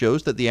actually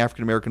shows that the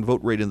African American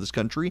vote rate in this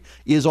country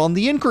is on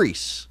the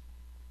increase.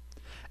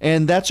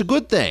 And that's a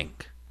good thing.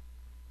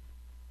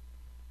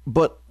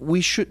 But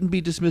we shouldn't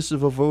be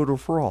dismissive of voter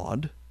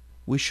fraud.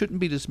 We shouldn't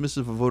be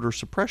dismissive of voter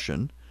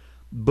suppression.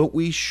 But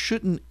we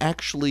shouldn't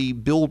actually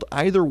build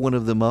either one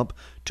of them up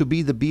to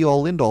be the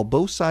be-all, end-all.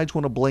 Both sides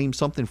want to blame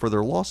something for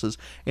their losses.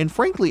 And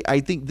frankly,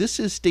 I think this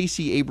is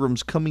Stacey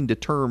Abrams coming to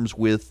terms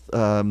with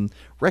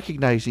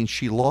recognizing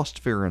she lost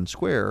fair and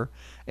square,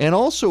 and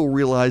also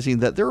realizing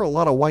that there are a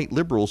lot of white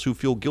liberals who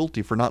feel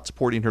guilty for not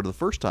supporting her the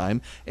first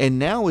time, and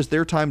now is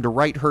their time to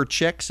write her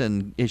checks,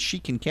 and she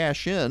can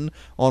cash in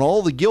on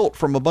all the guilt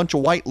from a bunch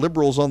of white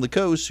liberals on the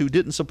coast who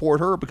didn't support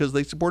her because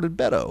they supported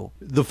Beto.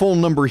 The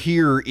phone number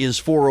here is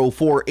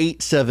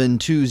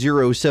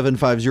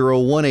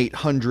 404-872-0750,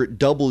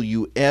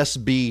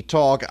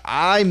 1-800-WSB-TALK.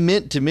 I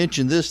meant to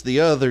mention this the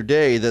other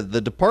day, that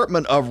the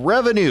Department of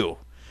Revenue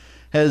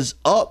has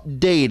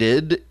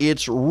updated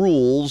its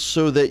rules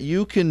so that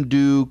you can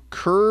do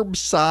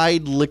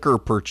curbside liquor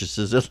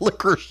purchases at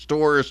liquor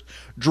stores,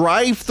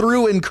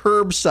 drive-through and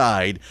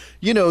curbside.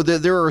 You know,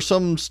 there are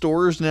some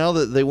stores now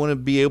that they want to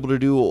be able to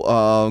do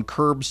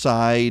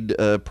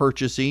curbside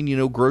purchasing. You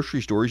know,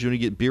 grocery stores, you want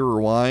to get beer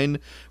or wine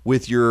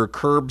with your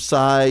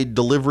curbside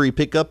delivery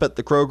pickup at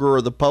the Kroger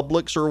or the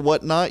Publix or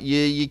whatnot.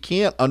 You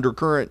can't under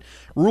current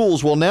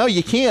rules. Well, now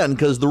you can,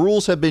 because the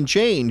rules have been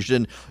changed,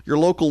 and your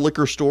local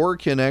liquor store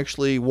can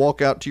actually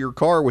walk out to your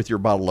car with your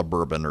bottle of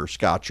bourbon or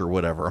scotch or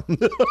whatever.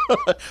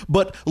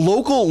 But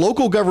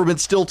local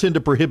governments still tend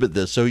to prohibit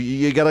this, so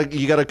you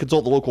gotta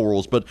consult the local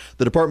rules. But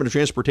the Department of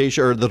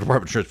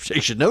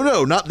Transportation,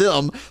 no, not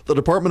them. The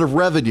Department of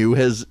Revenue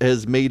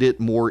has made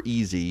it more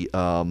easy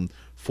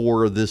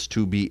for this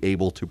to be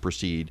able to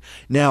proceed.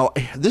 Now,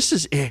 this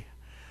is, I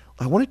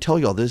want to tell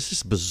y'all, this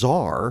is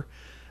bizarre,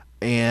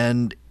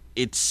 and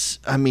it's,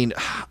 I mean,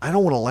 I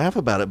don't want to laugh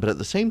about it, but at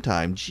the same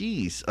time,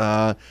 geez,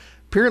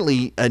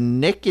 apparently a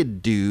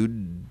naked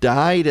dude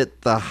died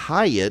at the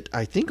Hyatt,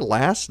 I think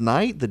last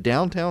night, the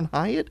downtown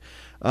Hyatt.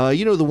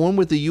 You know, the one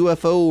with the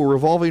UFO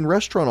revolving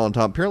restaurant on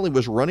top, apparently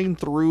was running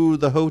through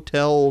the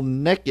hotel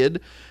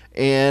naked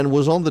and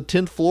was on the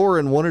 10th floor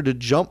and wanted to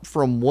jump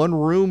from one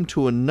room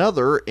to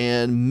another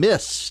and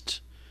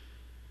missed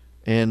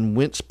and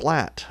went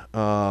splat.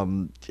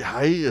 I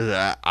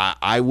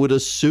would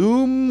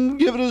assume,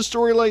 given a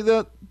story like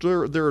that,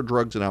 there are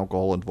drugs and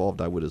alcohol involved,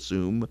 I would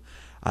assume.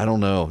 I don't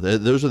know.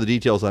 Those are the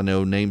details I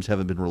know. Names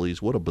haven't been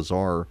released. What a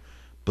bizarre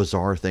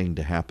thing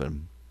to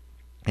happen.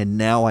 And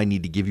now I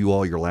need to give you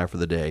all your laugh of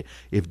the day.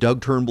 If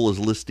Doug Turnbull is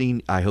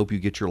listening, I hope you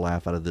get your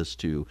laugh out of this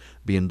too,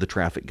 being the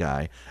traffic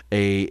guy.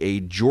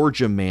 A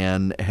Georgia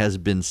man has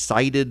been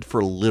cited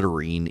for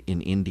littering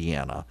in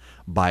Indiana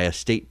by a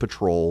state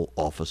patrol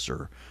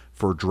officer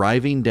for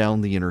driving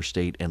down the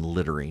interstate and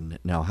littering.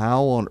 Now,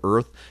 how on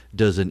earth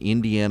does an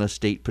Indiana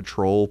State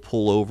Patrol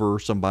pull over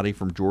somebody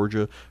from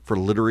Georgia for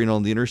littering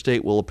on the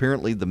interstate? Well,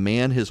 apparently the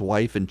man, his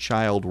wife, and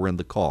child were in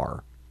the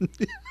car.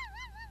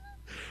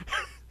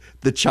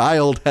 The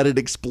child had an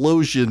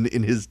explosion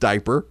in his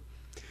diaper.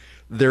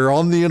 They're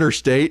on the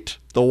interstate.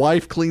 The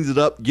wife cleans it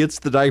up, gets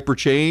the diaper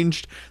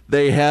changed.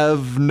 They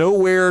have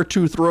nowhere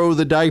to throw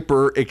the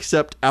diaper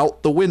except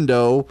out the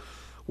window,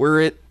 where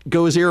it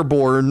goes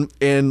airborne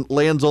and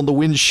lands on the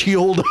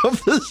windshield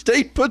of the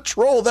state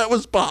patrol that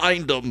was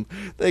behind them.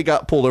 They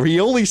got pulled over. He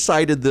only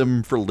cited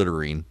them for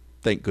littering.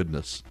 Thank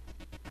goodness.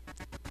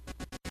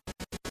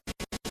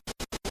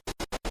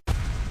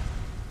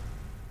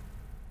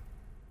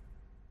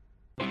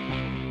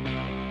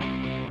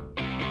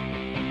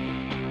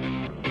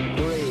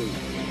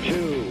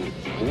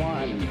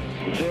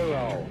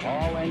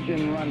 All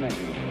engine running.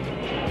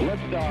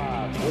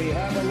 Liftoff. We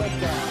have a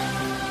liftoff.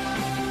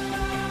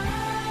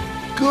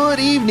 Good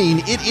evening.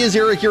 It is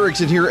Eric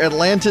Erickson here,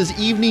 Atlanta's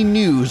Evening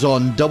News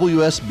on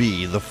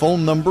WSB. The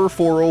phone number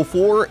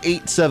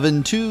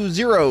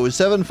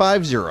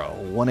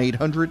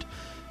 404-872-0750,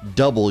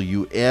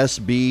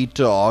 1-800-WSB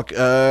Talk.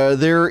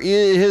 There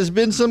has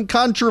been some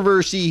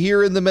controversy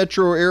here in the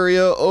metro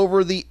area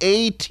over the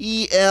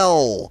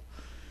ATL.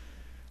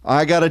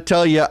 I got to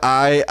tell you,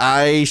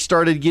 I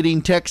started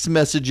getting text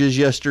messages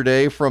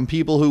yesterday from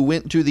people who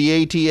went to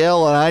the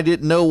ATL, and I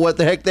didn't know what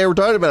the heck they were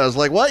talking about. I was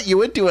like, what? You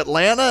went to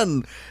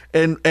Atlanta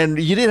and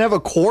you didn't have a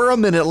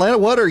quorum in Atlanta?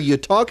 What are you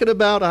talking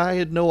about? I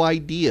had no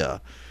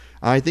idea.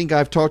 I think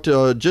I've talked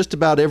to just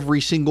about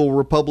every single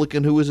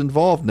Republican who is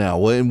involved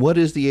now. And what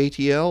is the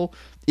ATL?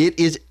 It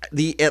is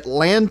the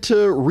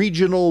Atlanta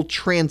Regional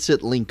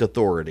Transit Link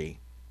Authority.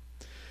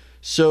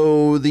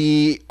 So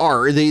the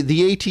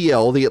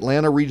ATL, the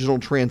Atlanta Regional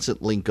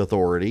Transit Link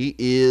Authority,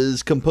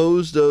 is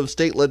composed of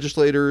state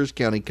legislators,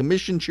 county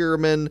commission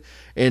chairmen,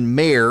 and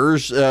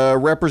mayors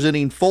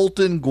representing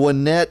Fulton,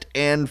 Gwinnett,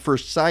 and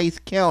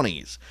Forsyth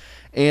counties.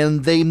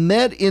 And they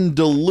met in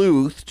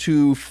Duluth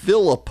to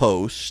fill a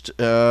post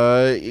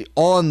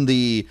on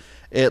the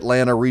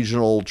Atlanta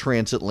Regional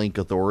Transit Link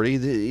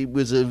Authority. It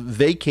was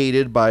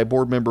vacated by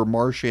board member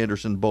Marsh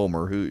Anderson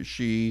Bomer, who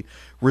she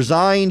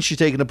resigned. She's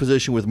taken a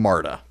position with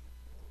MARTA.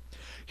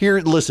 Here,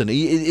 listen,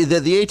 the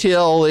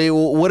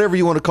ATL, whatever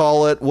you want to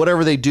call it,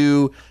 whatever they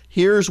do,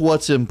 here's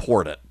what's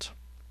important.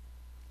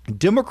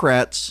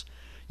 Democrats,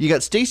 you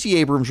got Stacey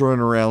Abrams running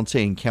around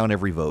saying count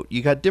every vote.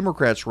 You got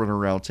Democrats running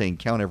around saying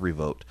count every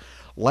vote.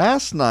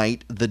 Last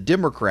night, the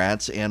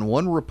Democrats and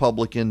one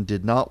Republican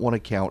did not want to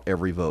count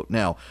every vote.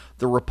 Now,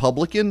 the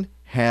Republican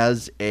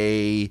has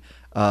a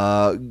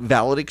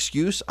valid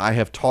excuse. I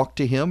have talked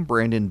to him,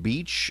 Brandon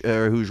Beach,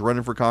 who's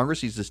running for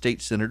Congress. He's the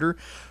state senator.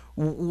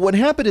 What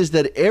happened is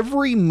that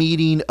every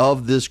meeting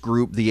of this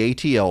group, the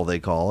ATL they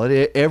call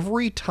it,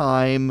 every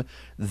time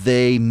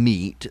they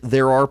meet,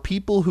 there are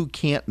people who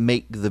can't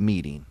make the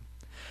meeting.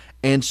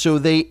 And so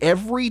they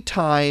every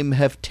time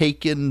have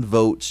taken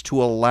votes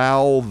to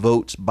allow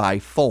votes by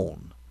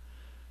phone.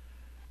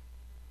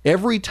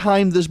 Every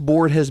time this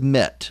board has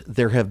met,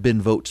 there have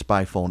been votes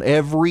by phone.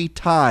 Every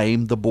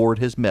time the board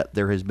has met,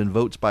 there has been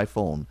votes by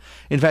phone.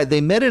 In fact,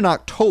 they met in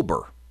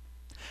October.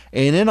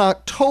 And in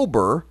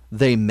October,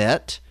 they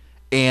met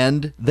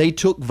and they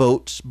took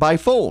votes by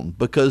phone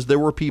because there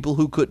were people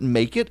who couldn't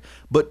make it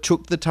but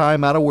took the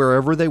time out of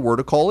wherever they were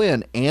to call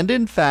in. And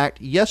in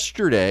fact,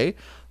 yesterday,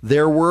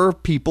 there were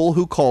people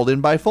who called in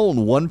by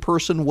phone. One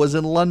person was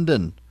in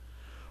London.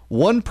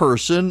 One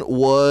person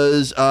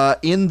was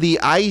in the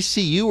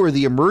ICU or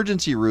the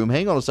emergency room.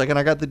 Hang on a second.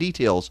 I got the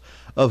details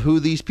of who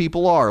these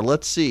people are.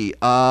 Let's see.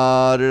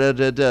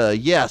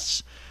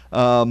 Yes.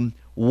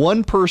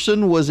 One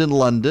person was in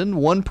London.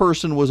 One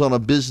person was on a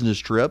business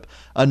trip.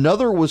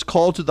 Another was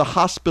called to the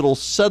hospital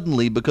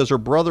suddenly because her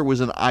brother was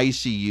in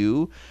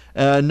ICU.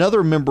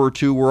 Another member or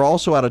two were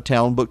also out of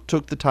town but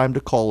took the time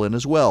to call in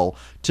as well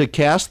to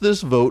cast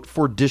this vote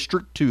for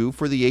District 2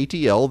 for the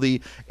ATL,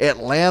 the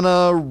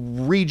Atlanta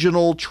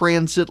Regional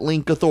Transit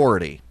Link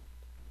Authority.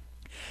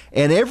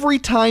 And every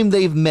time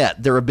they've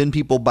met, there have been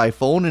people by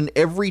phone, and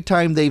every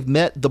time they've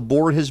met, the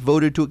board has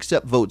voted to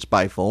accept votes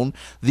by phone.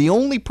 The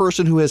only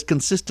person who has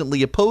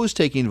consistently opposed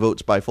taking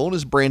votes by phone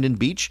is Brandon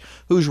Beach,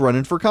 who's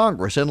running for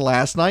Congress. And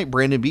last night,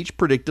 Brandon Beach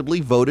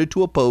predictably voted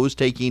to oppose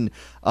taking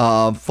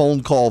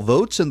phone call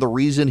votes. And the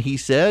reason he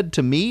said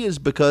to me is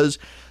because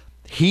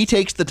he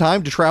takes the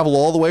time to travel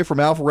all the way from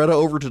Alpharetta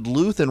over to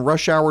Duluth in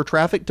rush hour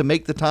traffic to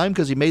make the time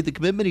because he made the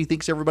commitment. He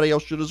thinks everybody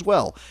else should as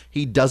well.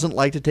 He doesn't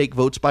like to take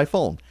votes by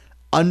phone.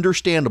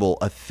 Understandable,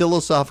 a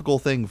philosophical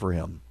thing for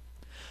him.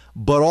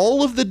 But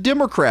all of the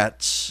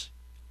Democrats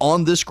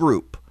on this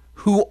group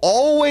who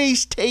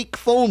always take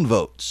phone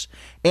votes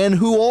and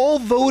who all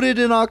voted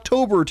in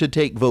October to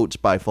take votes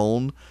by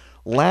phone,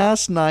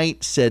 last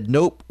night said,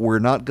 nope, we're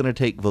not going to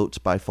take votes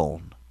by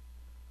phone.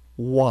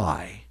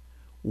 Why?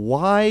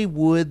 Why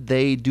would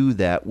they do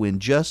that when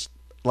just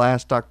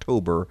last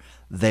October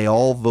they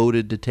all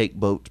voted to take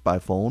votes by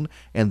phone,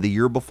 and the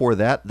year before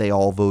that they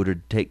all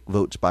voted to take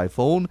votes by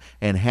phone,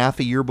 and half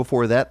a year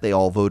before that they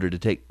all voted to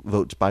take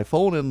votes by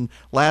phone, and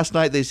last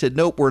night they said,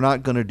 nope, we're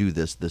not going to do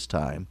this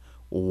time.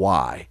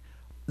 Why?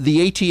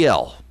 The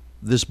ATL,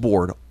 this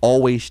board,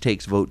 always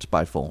takes votes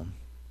by phone.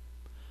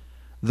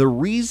 The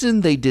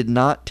reason they did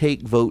not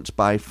take votes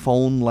by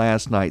phone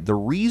last night, the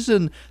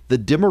reason the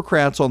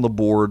Democrats on the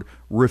board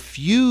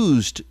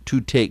refused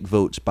to take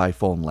votes by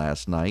phone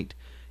last night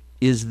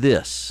is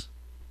this.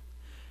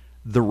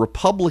 The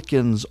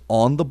Republicans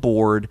on the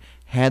board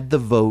had the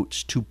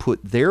votes to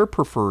put their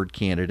preferred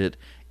candidate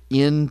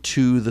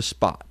into the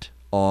spot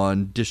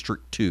on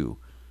District 2.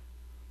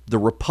 The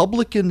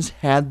Republicans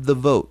had the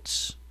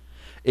votes,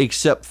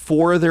 except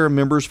 4 of their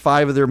members,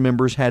 5 of their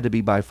members had to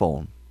be by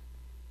phone.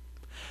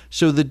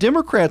 So the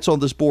Democrats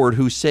on this board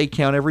who say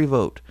count every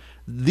vote,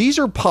 these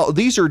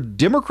are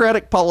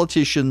Democratic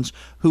politicians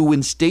who,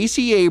 when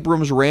Stacey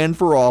Abrams ran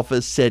for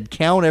office, said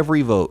count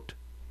every vote.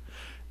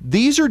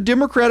 These are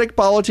Democratic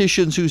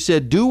politicians who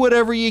said do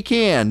whatever you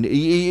can.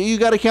 You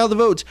got to count the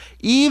votes.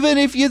 Even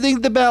if you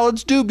think the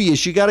ballot's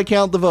dubious, you got to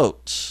count the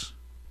votes.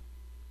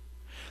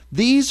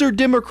 These are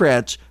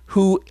Democrats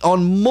who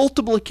on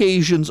multiple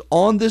occasions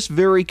on this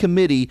very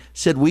committee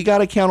said we got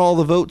to count all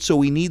the votes, so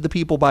we need the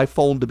people by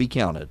phone to be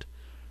counted.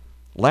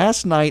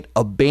 Last night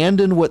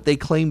abandoned what they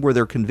claimed were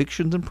their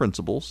convictions and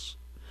principles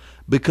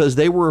because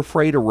they were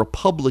afraid a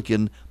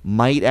Republican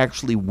might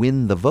actually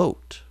win the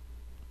vote.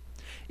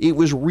 It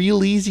was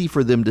real easy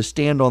for them to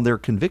stand on their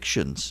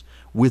convictions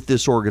with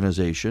this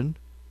organization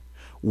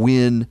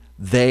when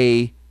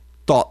they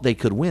thought they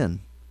could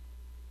win.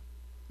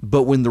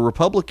 But when the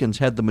Republicans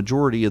had the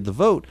majority of the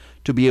vote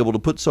to be able to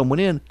put someone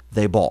in,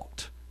 they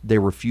balked. They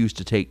refused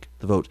to take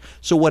the vote.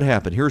 So what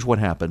happened? Here's what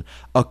happened.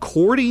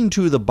 According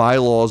to the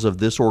bylaws of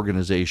this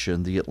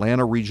organization, the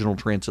Atlanta Regional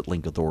Transit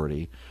Link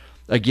Authority,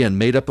 again,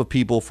 made up of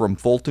people from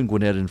Fulton,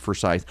 Gwinnett, and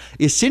Forsyth,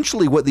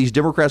 essentially what these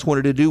Democrats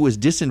wanted to do was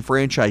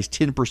disenfranchise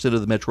 10%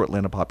 of the metro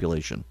Atlanta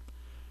population.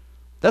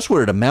 That's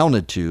what it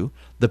amounted to.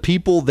 The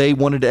people they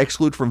wanted to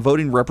exclude from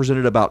voting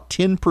represented about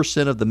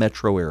 10% of the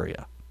metro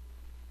area.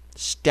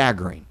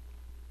 Staggering.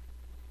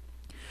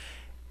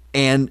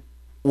 And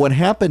what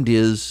happened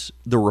is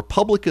the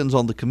Republicans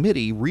on the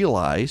committee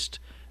realized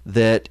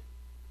that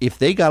if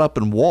they got up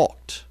and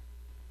walked,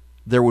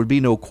 there would be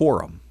no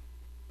quorum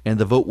and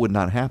the vote would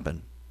not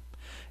happen.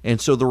 And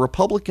so the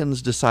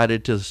Republicans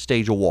decided to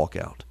stage a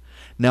walkout.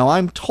 Now,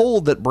 I'm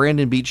told that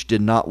Brandon Beach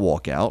did not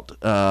walk out,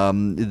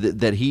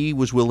 that he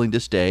was willing to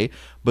stay,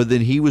 but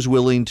then he was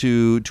willing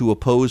to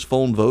oppose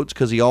phone votes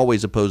because he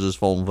always opposes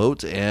phone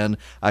votes. And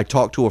I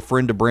talked to a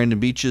friend of Brandon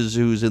Beach's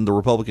who's in the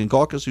Republican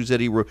caucus who said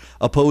he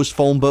opposed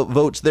phone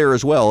votes there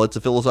as well. It's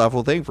a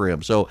philosophical thing for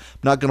him. So I'm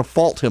not going to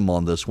fault him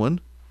on this one.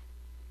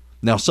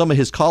 Now, some of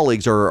his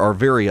colleagues are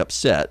very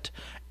upset.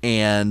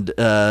 And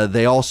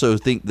they also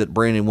think that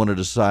Brandon wanted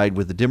to side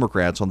with the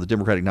Democrats on the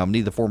Democratic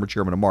nominee, the former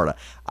chairman of MARTA.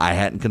 I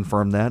hadn't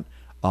confirmed that.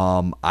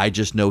 I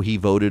just know he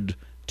voted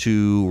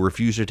to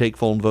refuse to take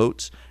phone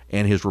votes,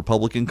 and his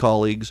Republican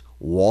colleagues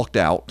walked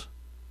out,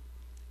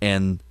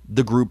 and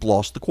the group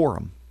lost the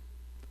quorum.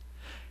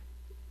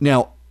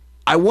 Now,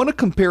 I want to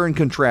compare and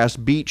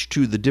contrast Beach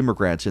to the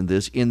Democrats in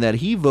this, in that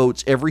he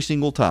votes every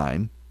single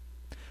time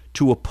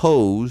to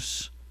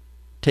oppose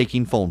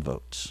taking phone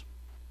votes.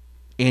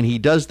 And he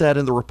does that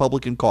in the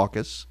Republican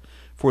caucus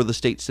for the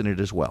state Senate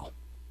as well.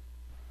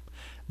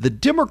 The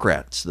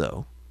Democrats,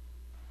 though,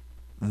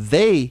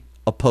 they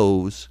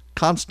oppose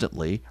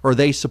constantly, or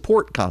they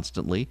support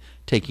constantly,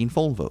 taking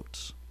phone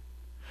votes.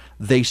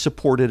 They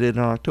supported it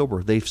in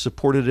October. They've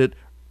supported it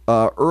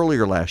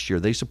earlier last year.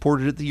 They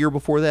supported it the year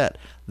before that.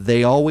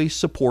 They always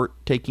support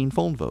taking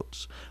phone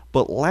votes.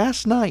 But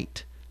last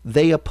night,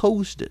 they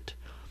opposed it.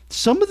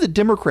 Some of the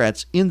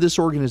Democrats in this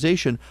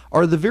organization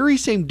are the very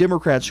same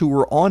Democrats who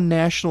were on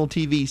national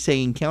TV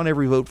saying count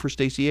every vote for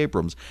Stacey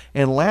Abrams.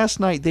 And last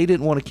night they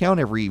didn't want to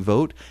count every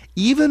vote,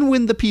 even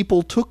when the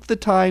people took the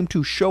time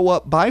to show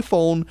up by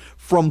phone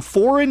from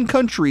foreign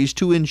countries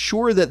to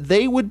ensure that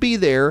they would be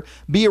there,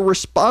 be a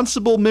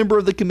responsible member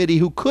of the committee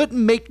who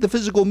couldn't make the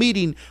physical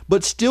meeting,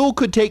 but still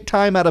could take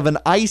time out of an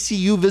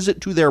ICU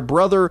visit to their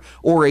brother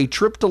or a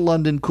trip to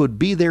London, could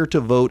be there to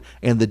vote.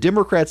 And the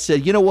Democrats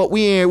said, you know what,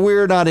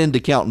 we're not into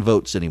counting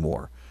votes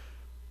anymore.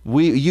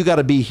 You got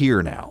to be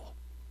here now.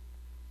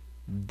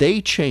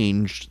 They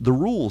changed the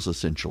rules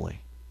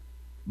essentially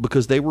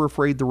because they were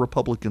afraid the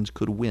Republicans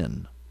could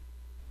win.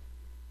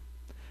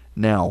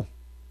 Now,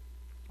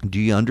 do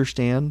you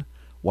understand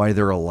why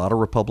there are a lot of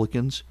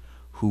Republicans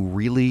who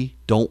really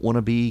don't want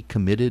to be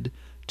committed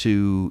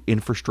to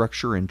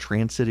infrastructure and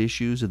transit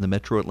issues in the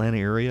metro Atlanta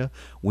area?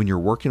 When you're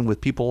working with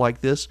people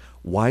like this,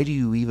 why do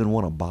you even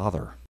want to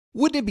bother?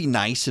 Wouldn't it be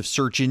nice if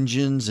search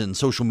engines and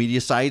social media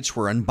sites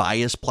were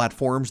unbiased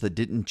platforms that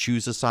didn't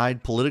choose a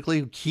side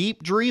politically?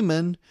 Keep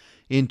dreaming.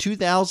 In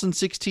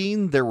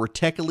 2016, there were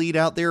tech elite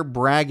out there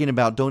bragging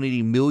about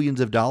donating millions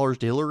of dollars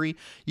to Hillary.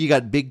 You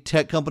got big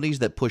tech companies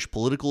that push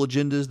political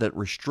agendas that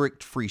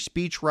restrict free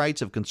speech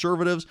rights of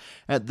conservatives.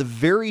 At the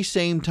very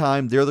same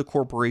time, they're the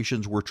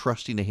corporations we're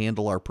trusting to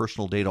handle our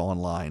personal data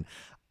online.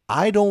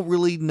 I don't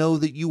really know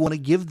that you want to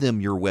give them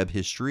your web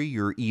history,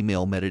 your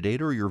email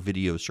metadata, or your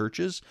video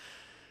searches.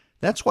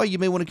 That's why you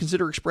may want to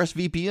consider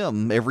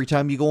ExpressVPN every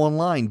time you go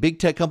online. Big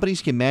tech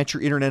companies can match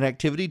your internet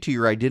activity to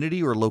your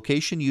identity or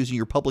location using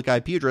your public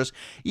IP address,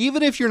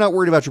 even if you're not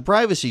worried about your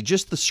privacy,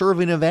 just the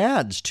serving of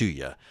ads to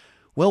you.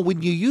 Well,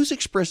 when you use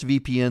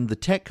ExpressVPN, the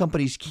tech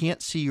companies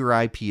can't see your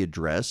IP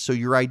address, so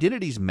your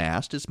identity's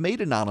masked. It's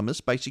made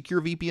anonymous by secure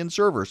VPN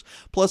servers.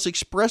 Plus,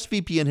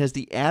 ExpressVPN has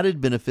the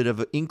added benefit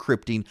of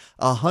encrypting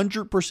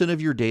 100%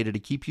 of your data to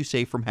keep you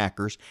safe from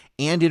hackers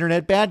and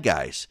internet bad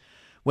guys.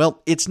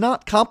 Well, it's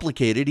not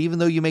complicated, even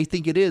though you may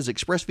think it is.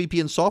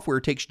 ExpressVPN software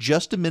takes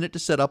just a minute to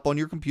set up on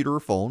your computer or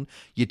phone.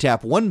 You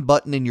tap one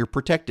button and you're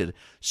protected.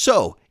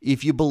 So,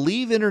 if you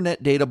believe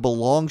internet data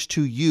belongs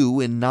to you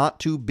and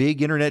not to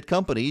big internet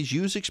companies,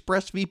 use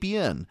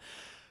ExpressVPN.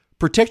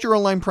 Protect your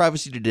online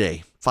privacy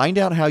today. Find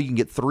out how you can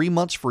get 3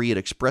 months free at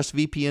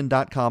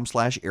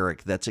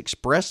expressvpn.com/Eric. That's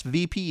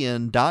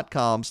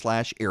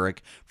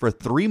expressvpn.com/Eric for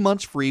 3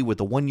 months free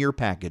with a 1-year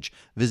package.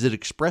 Visit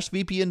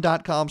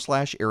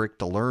expressvpn.com/Eric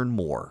to learn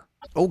more.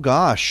 Oh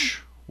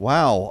gosh.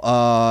 Wow.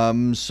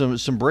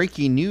 Some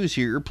breaking news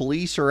here.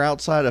 Police are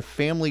outside a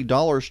Family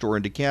Dollar store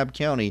in DeKalb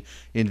County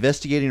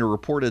investigating a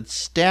reported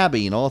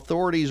stabbing.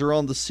 Authorities are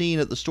on the scene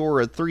at the store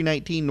at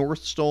 319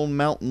 North Stone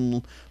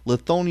Mountain,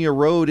 Lithonia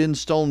Road in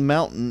Stone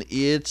Mountain.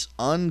 It's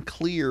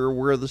unclear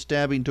where the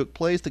stabbing took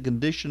place. The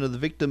condition of the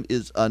victim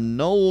is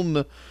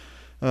unknown.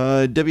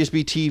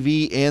 WSB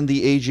TV and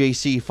the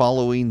AJC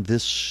following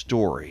this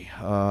story.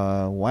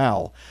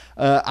 Wow.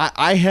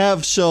 I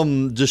have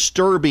some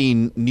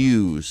disturbing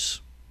news.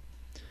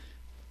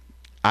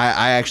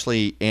 I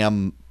actually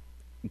am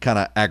kind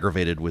of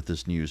aggravated with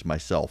this news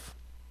myself.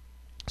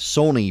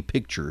 Sony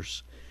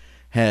Pictures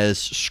has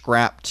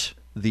scrapped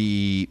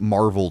the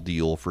Marvel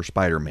deal for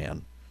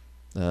Spider-Man.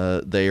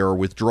 They are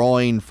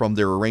withdrawing from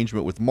their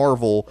arrangement with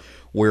Marvel,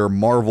 where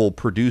Marvel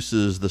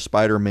produces the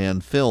Spider-Man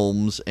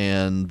films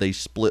and they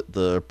split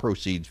the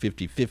proceeds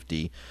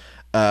 50-50.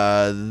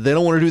 They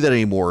don't want to do that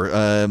anymore.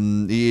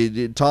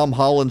 Tom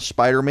Holland's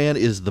Spider-Man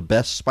is the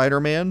best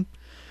Spider-Man.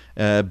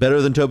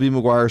 Better than Tobey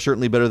Maguire,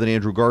 certainly better than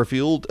Andrew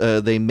Garfield.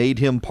 They made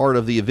him part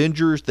of the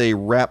Avengers. They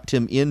wrapped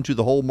him into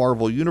the whole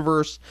Marvel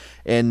universe.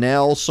 And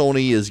now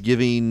Sony is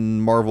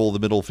giving Marvel the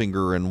middle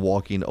finger and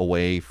walking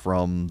away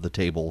from the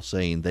table,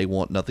 saying they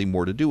want nothing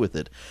more to do with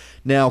it.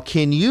 Now,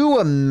 can you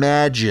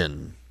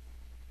imagine,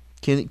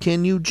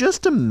 can you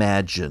just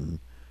imagine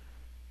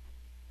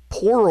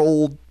poor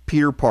old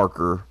Peter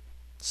Parker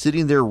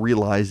sitting there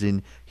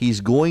realizing he's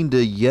going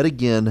to yet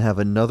again have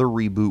another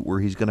reboot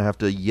where he's going to have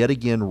to yet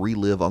again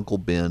relive Uncle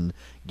Ben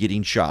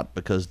getting shot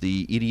because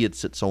the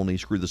idiots at Sony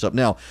screwed this up.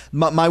 Now,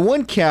 my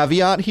one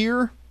caveat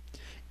here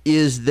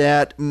is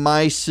that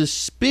my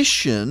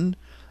suspicion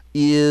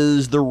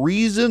is the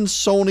reason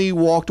Sony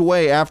walked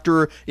away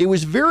after it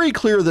was very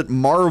clear that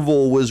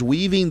Marvel was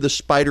weaving the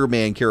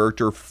Spider-Man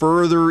character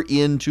further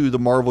into the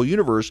Marvel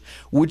universe,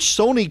 which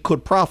Sony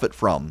could profit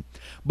from.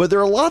 But there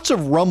are lots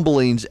of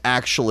rumblings,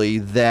 actually,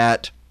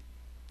 that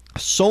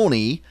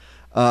Sony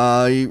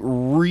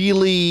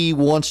really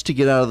wants to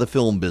get out of the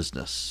film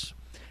business.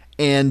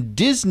 And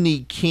Disney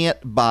can't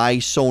buy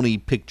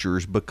Sony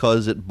Pictures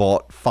because it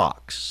bought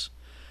Fox.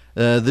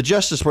 The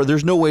Justice Department,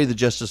 there's no way the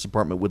Justice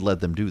Department would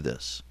let them do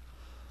this.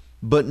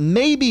 But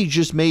maybe,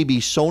 just maybe,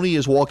 Sony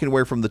is walking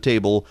away from the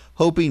table,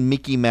 hoping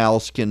Mickey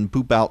Mouse can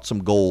poop out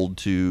some gold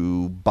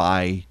to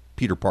buy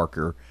Peter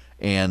Parker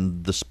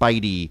and the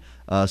Spidey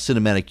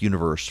cinematic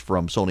universe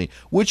from Sony,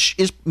 which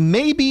is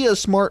maybe a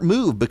smart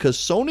move because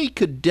Sony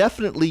could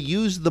definitely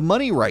use the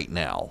money right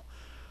now.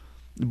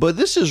 But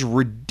this is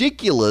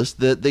ridiculous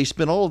that they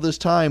spent all of this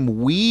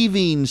time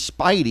weaving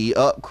Spidey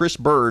up. Chris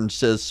Burns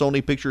says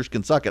Sony Pictures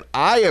can suck it.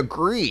 I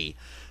agree.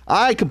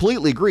 I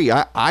completely agree.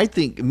 I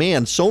think,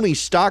 man, Sony's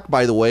stock,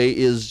 by the way,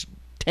 is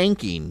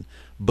tanking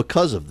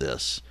because of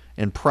this,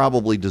 and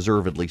probably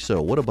deservedly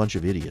so. What a bunch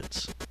of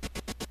idiots.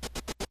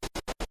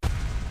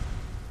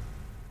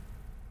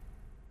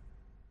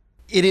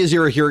 It is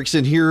Eric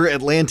Erickson here,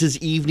 Atlanta's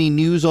Evening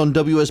News on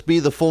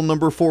WSB. The phone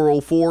number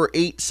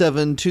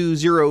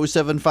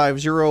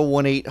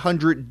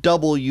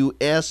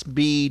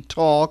 404-872-0750-1-800-WSB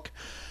Talk.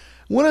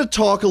 I want to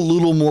talk a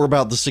little more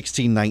about the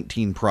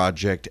 1619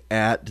 Project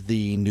at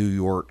the New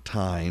York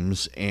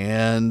Times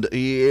and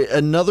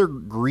another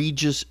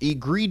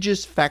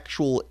egregious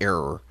factual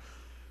error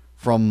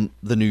from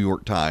the New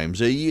York Times.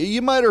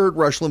 You might have heard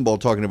Rush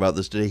Limbaugh talking about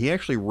this today. He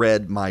actually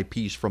read my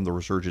piece from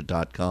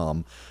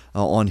theresurgent.com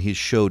on his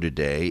show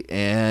today,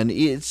 and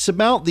it's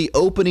about the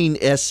opening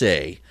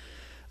essay,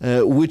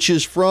 which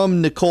is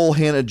from Nicole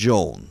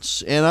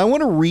Hannah-Jones. And I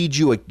want to read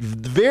you a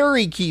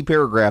very key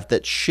paragraph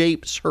that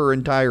shapes her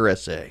entire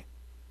essay.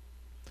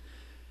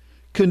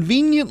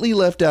 Conveniently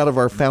left out of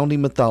our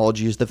founding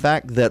mythology is the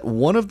fact that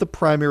one of the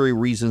primary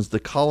reasons the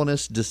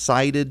colonists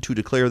decided to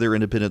declare their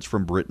independence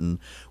from Britain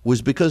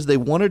was because they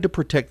wanted to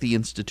protect the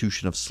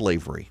institution of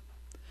slavery.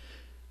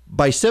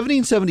 By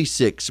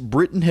 1776,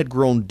 Britain had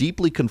grown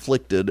deeply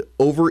conflicted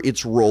over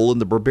its role in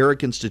the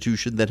barbaric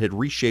institution that had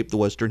reshaped the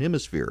Western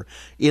Hemisphere.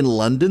 In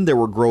London, there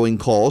were growing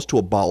calls to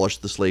abolish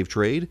the slave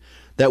trade.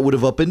 that would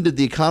have upended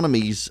the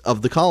economies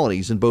of the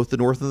colonies in both the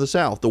North and the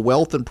South. The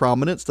wealth and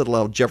prominence that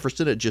allowed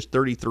Jefferson at just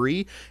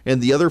 33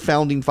 and the other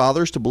founding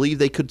fathers to believe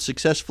they could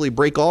successfully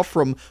break off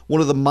from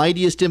one of the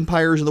mightiest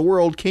empires in the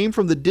world came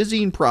from the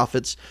dizzying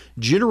profits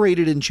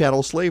generated in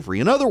chattel slavery.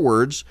 In other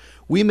words,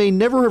 we may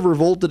never have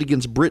revolted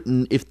against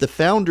Britain if the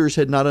founders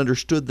had not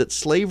understood that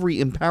slavery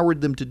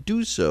empowered them to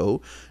do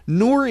so,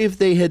 nor if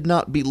they had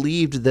not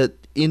believed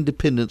that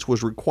independence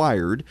was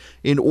required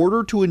in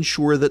order to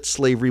ensure that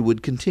slavery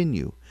would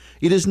continue.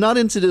 It is not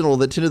incidental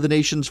that 10 of the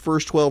nation's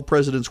first 12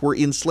 presidents were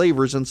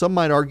enslavers, and some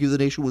might argue the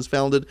nation was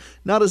founded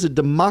not as a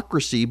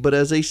democracy, but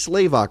as a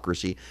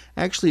slaveocracy.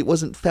 Actually, it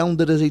wasn't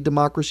founded as a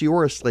democracy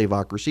or a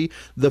slaveocracy.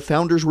 The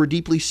founders were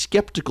deeply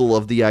skeptical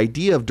of the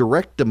idea of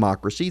direct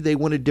democracy. They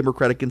wanted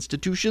democratic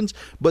institutions,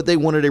 but they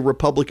wanted a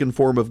republican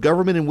form of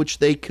government in which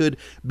they could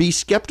be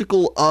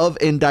skeptical of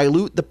and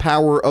dilute the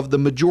power of the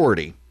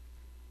majority.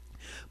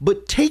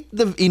 But take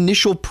the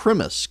initial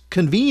premise.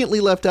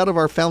 Conveniently left out of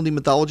our founding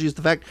mythology is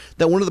the fact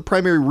that one of the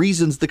primary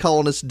reasons the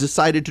colonists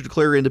decided to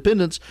declare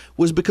independence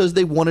was because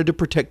they wanted to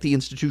protect the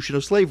institution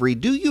of slavery.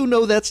 Do you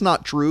know that's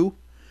not true?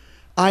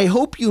 I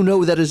hope you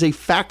know that is a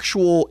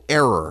factual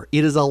error.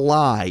 It is a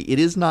lie. It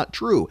is not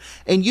true.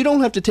 And you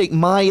don't have to take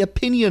my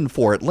opinion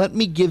for it. Let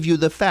me give you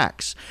the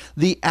facts.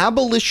 The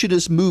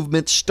abolitionist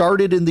movement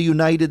started in the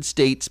United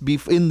States,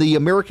 in the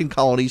American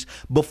colonies,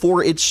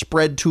 before it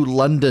spread to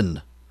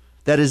London.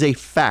 That is a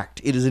fact.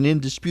 It is an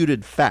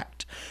indisputed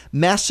fact.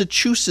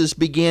 Massachusetts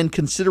began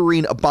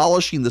considering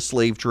abolishing the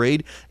slave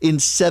trade in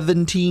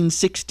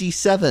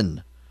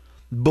 1767,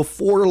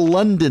 before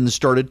London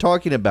started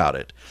talking about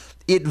it.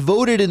 It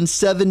voted in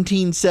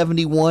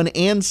 1771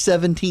 and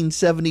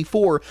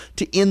 1774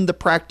 to end the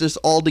practice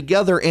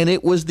altogether, and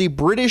it was the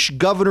British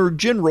Governor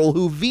General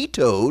who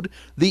vetoed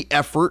the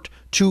effort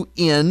to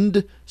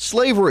end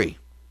slavery.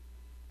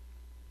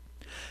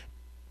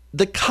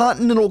 The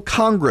Continental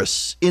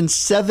Congress in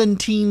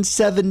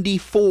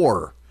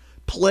 1774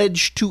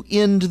 pledged to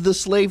end the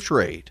slave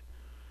trade.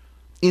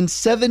 In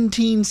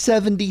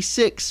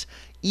 1776,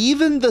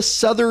 even the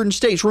southern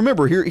states,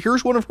 remember,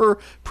 here's one of her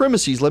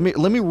premises. Let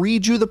me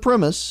read you the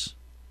premise.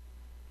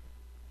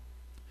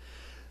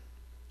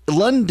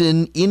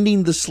 London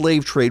ending the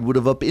slave trade would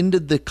have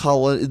upended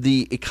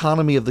the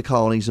economy of the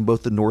colonies in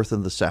both the North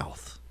and the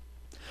South.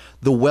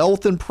 The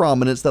wealth and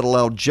prominence that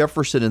allowed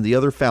Jefferson and the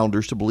other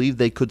founders to believe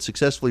they could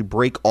successfully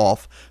break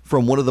off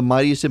from one of the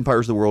mightiest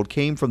empires of the world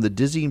came from the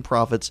dizzying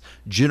profits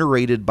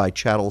generated by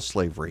chattel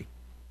slavery.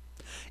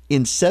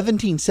 In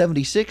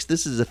 1776,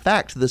 this is a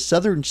fact, the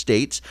southern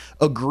states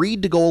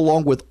agreed to go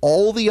along with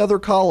all the other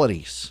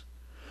colonies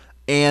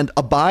and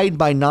abide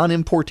by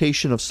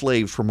non-importation of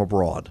slaves from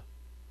abroad.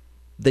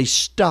 They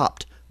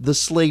stopped the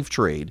slave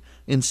trade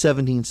in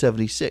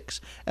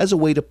 1776 as a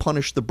way to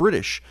punish the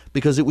British,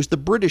 because it was the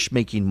British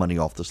making money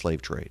off the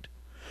slave trade.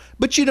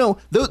 But you know,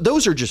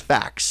 those are just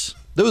facts.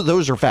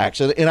 Those are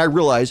facts. And I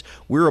realize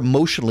we're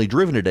emotionally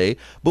driven today,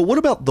 but what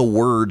about the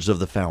words of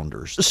the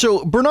founders?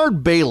 So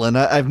Bernard Bailyn,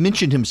 I've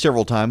mentioned him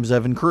several times.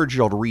 I've encouraged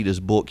y'all to read his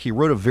book. He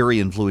wrote a very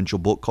influential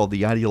book called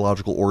The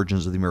Ideological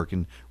Origins of the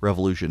American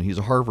Revolution. He's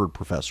a Harvard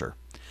professor.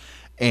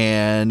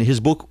 And his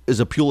book is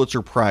a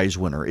Pulitzer Prize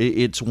winner.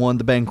 It's won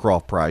the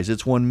Bancroft Prize.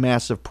 It's won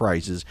massive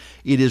prizes.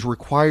 It is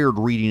required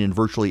reading in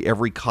virtually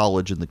every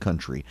college in the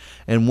country.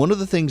 And one of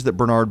the things that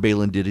Bernard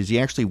Bailyn did is he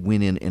actually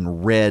went in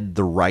and read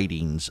the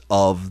writings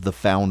of the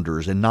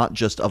founders, and not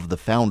just of the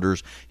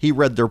founders. He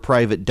read their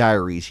private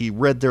diaries. He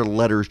read their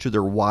letters to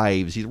their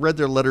wives. He read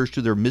their letters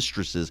to their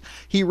mistresses.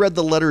 He read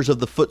the letters of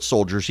the foot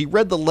soldiers. He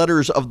read the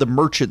letters of the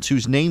merchants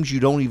whose names you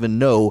don't even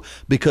know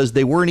because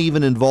they weren't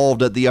even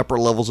involved at the upper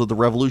levels of the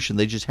revolution.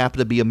 They just happen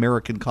to be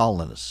American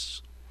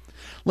colonists.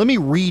 Let me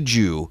read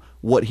you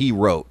what he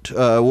wrote,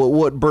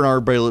 what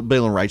Bernard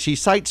Bailyn writes. He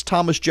cites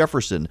Thomas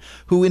Jefferson,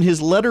 who in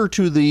his letter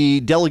to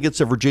the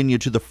delegates of Virginia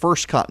to the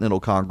First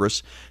Continental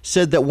Congress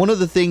said that one of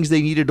the things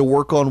they needed to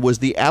work on was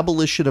the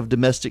abolition of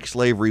domestic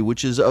slavery,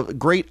 which is a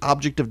great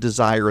object of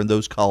desire in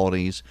those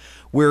colonies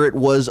where it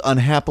was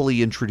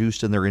unhappily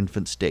introduced in their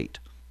infant state.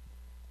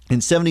 In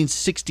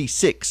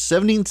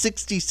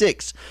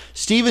 1766,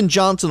 Stephen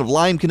Johnson of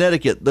Lyme,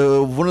 Connecticut,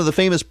 one of the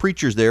famous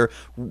preachers there,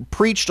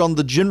 preached on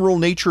the general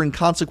nature and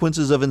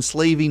consequences of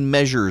enslaving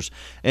measures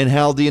and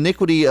how the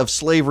iniquity of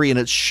slavery and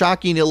its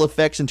shocking ill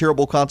effects and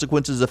terrible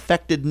consequences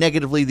affected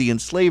negatively the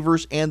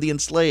enslavers and the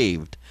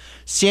enslaved.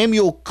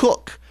 Samuel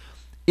Cook,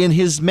 in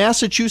his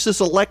Massachusetts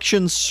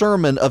election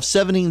sermon of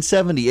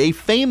 1770, a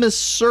famous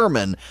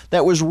sermon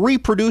that was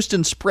reproduced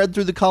and spread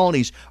through the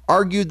colonies,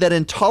 argued that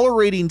in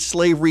tolerating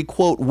slavery,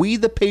 quote, "we,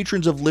 the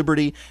patrons of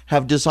liberty,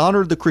 have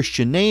dishonored the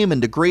Christian name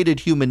and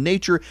degraded human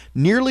nature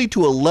nearly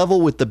to a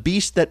level with the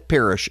beasts that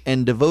perish,"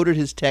 and devoted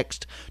his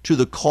text to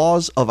the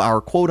cause of our,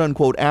 quote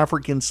unquote,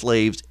 African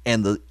slaves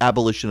and the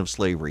abolition of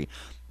slavery.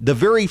 The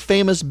very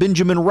famous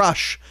Benjamin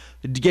Rush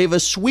gave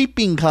a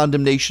sweeping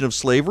condemnation of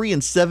slavery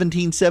in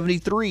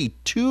 1773,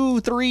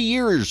 3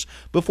 years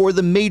before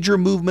the major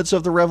movements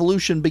of the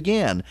Revolution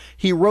began.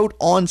 He wrote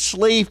on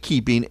slave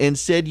keeping and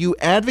said, "You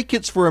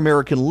advocates for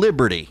American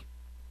liberty,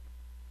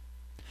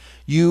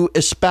 You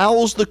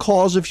espouse the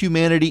cause of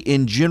humanity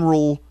in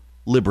general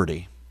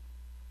liberty.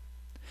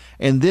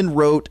 And then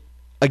wrote,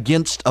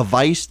 against a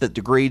vice that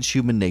degrades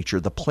human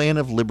nature, the plan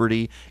of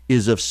liberty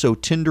is of so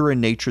tender a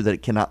nature that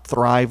it cannot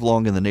thrive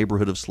long in the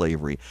neighborhood of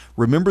slavery.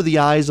 Remember, the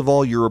eyes of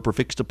all Europe are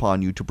fixed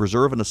upon you to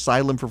preserve an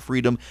asylum for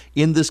freedom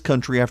in this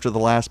country after the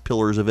last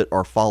pillars of it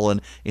are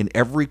fallen in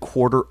every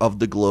quarter of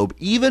the globe.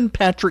 Even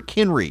Patrick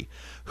Henry,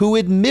 who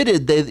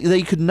admitted that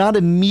they could not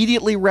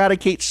immediately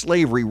eradicate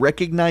slavery,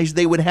 recognized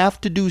they would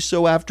have to do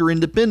so after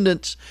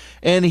independence,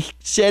 and he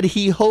said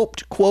he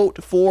hoped,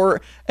 quote, for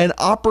an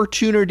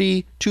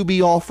opportunity to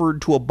be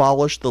offered to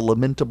abolish the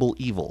lamentable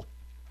evil.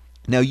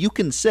 Now, you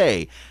can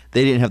say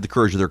they didn't have the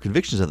courage of their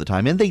convictions at the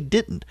time, and they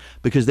didn't,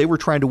 because they were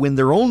trying to win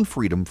their own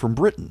freedom from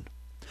Britain.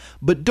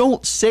 But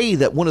don't say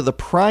that one of the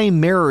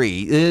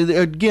primary,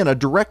 again, a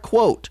direct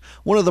quote,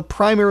 one of the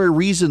primary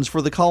reasons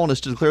for the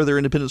colonists to declare their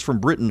independence from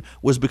Britain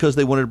was because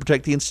they wanted to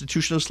protect the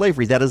institution of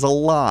slavery. That is a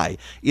lie.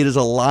 It is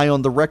a lie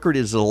on the record.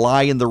 It is a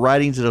lie in the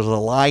writings. It is a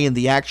lie in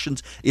the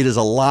actions. It is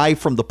a lie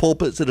from the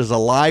pulpits. It is a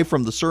lie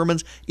from the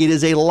sermons. It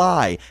is a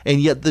lie.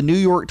 And yet the New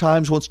York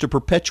Times wants to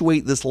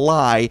perpetuate this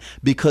lie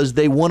because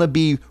they want to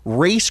be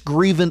race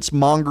grievance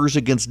mongers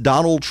against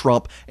Donald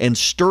Trump and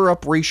stir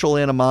up racial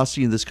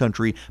animosity in this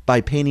country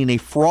by painting a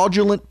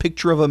fraudulent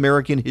picture of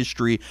American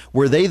history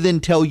where they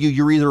then tell you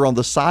you're either on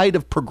the side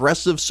of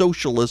progressive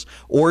socialists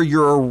or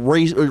you're a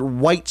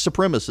white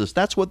supremacist.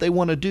 That's what they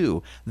want to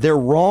do. They're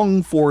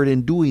wrong for it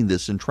in doing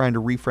this and trying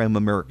to reframe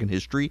American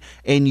history,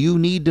 and you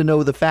need to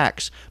know the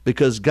facts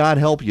because, God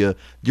help you,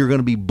 you're going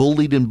to be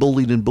bullied and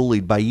bullied and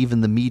bullied by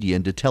even the media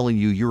into telling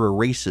you you're a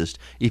racist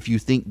if you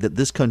think that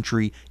this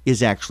country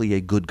is actually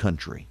a good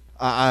country.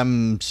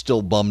 I'm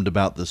still bummed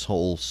about this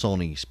whole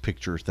Sony's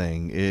picture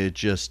thing. It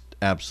just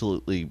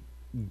absolutely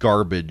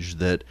garbage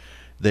that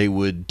they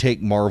would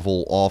take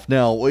Marvel off.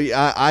 Now,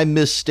 I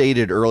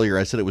misstated earlier.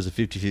 I said it was a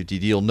 50-50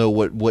 deal. No,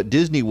 what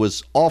Disney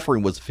was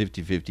offering was a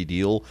 50-50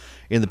 deal.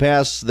 In the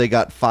past, they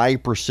got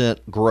 5%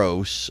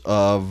 gross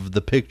of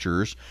the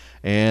pictures,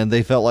 and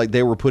they felt like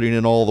they were putting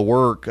in all the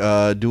work,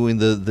 doing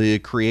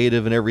the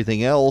creative and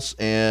everything else,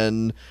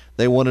 and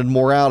they wanted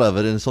more out of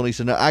it. And Sony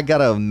said, no, I got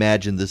to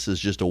imagine this is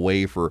just a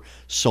way for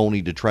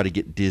Sony to try to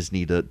get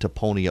Disney to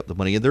pony up the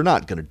money. And they're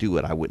not going to do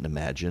it, I wouldn't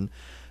imagine.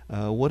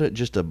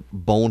 Just a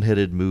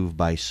boneheaded move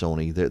by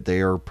Sony.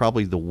 They are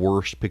probably the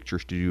worst picture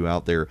studio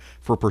out there.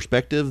 For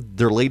perspective,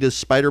 their latest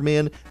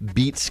Spider-Man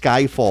beat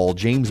Skyfall,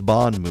 James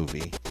Bond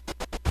movie.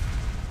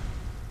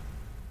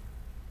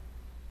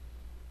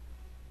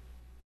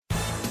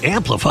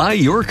 Amplify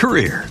your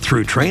career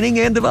through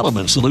training and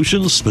development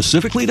solutions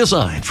specifically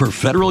designed for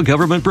federal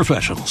government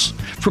professionals.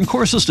 From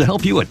courses to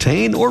help you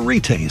attain or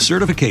retain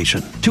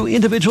certification, to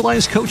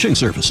individualized coaching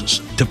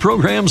services, to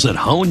programs that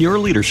hone your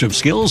leadership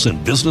skills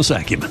and business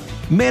acumen,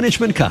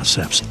 Management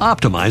Concepts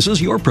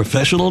optimizes your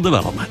professional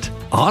development.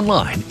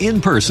 Online,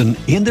 in person,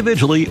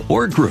 individually,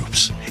 or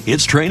groups,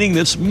 it's training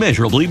that's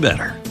measurably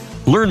better.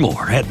 Learn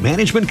more at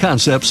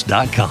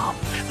managementconcepts.com.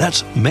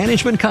 That's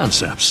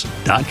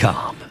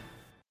managementconcepts.com.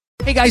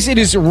 Hey guys, it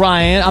is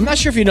Ryan. I'm not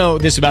sure if you know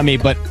this about me,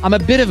 but I'm a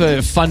bit of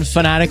a fun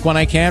fanatic when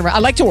I can. I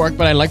like to work,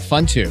 but I like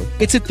fun too.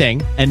 It's a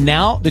thing. And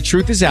now the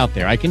truth is out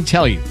there. I can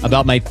tell you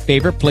about my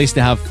favorite place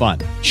to have fun.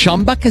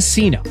 Chumba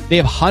Casino. They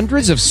have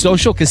hundreds of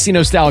social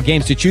casino style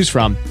games to choose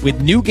from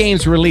with new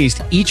games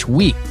released each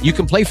week. You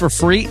can play for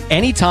free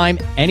anytime,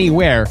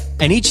 anywhere.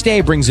 And each day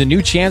brings a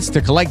new chance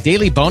to collect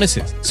daily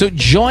bonuses. So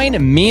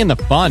join me in the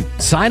fun.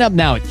 Sign up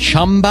now at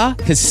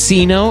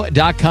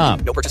ChumbaCasino.com.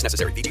 No purchase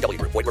necessary. VGW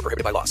Group. Void where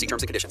prohibited by law. See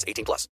terms and conditions. 18+.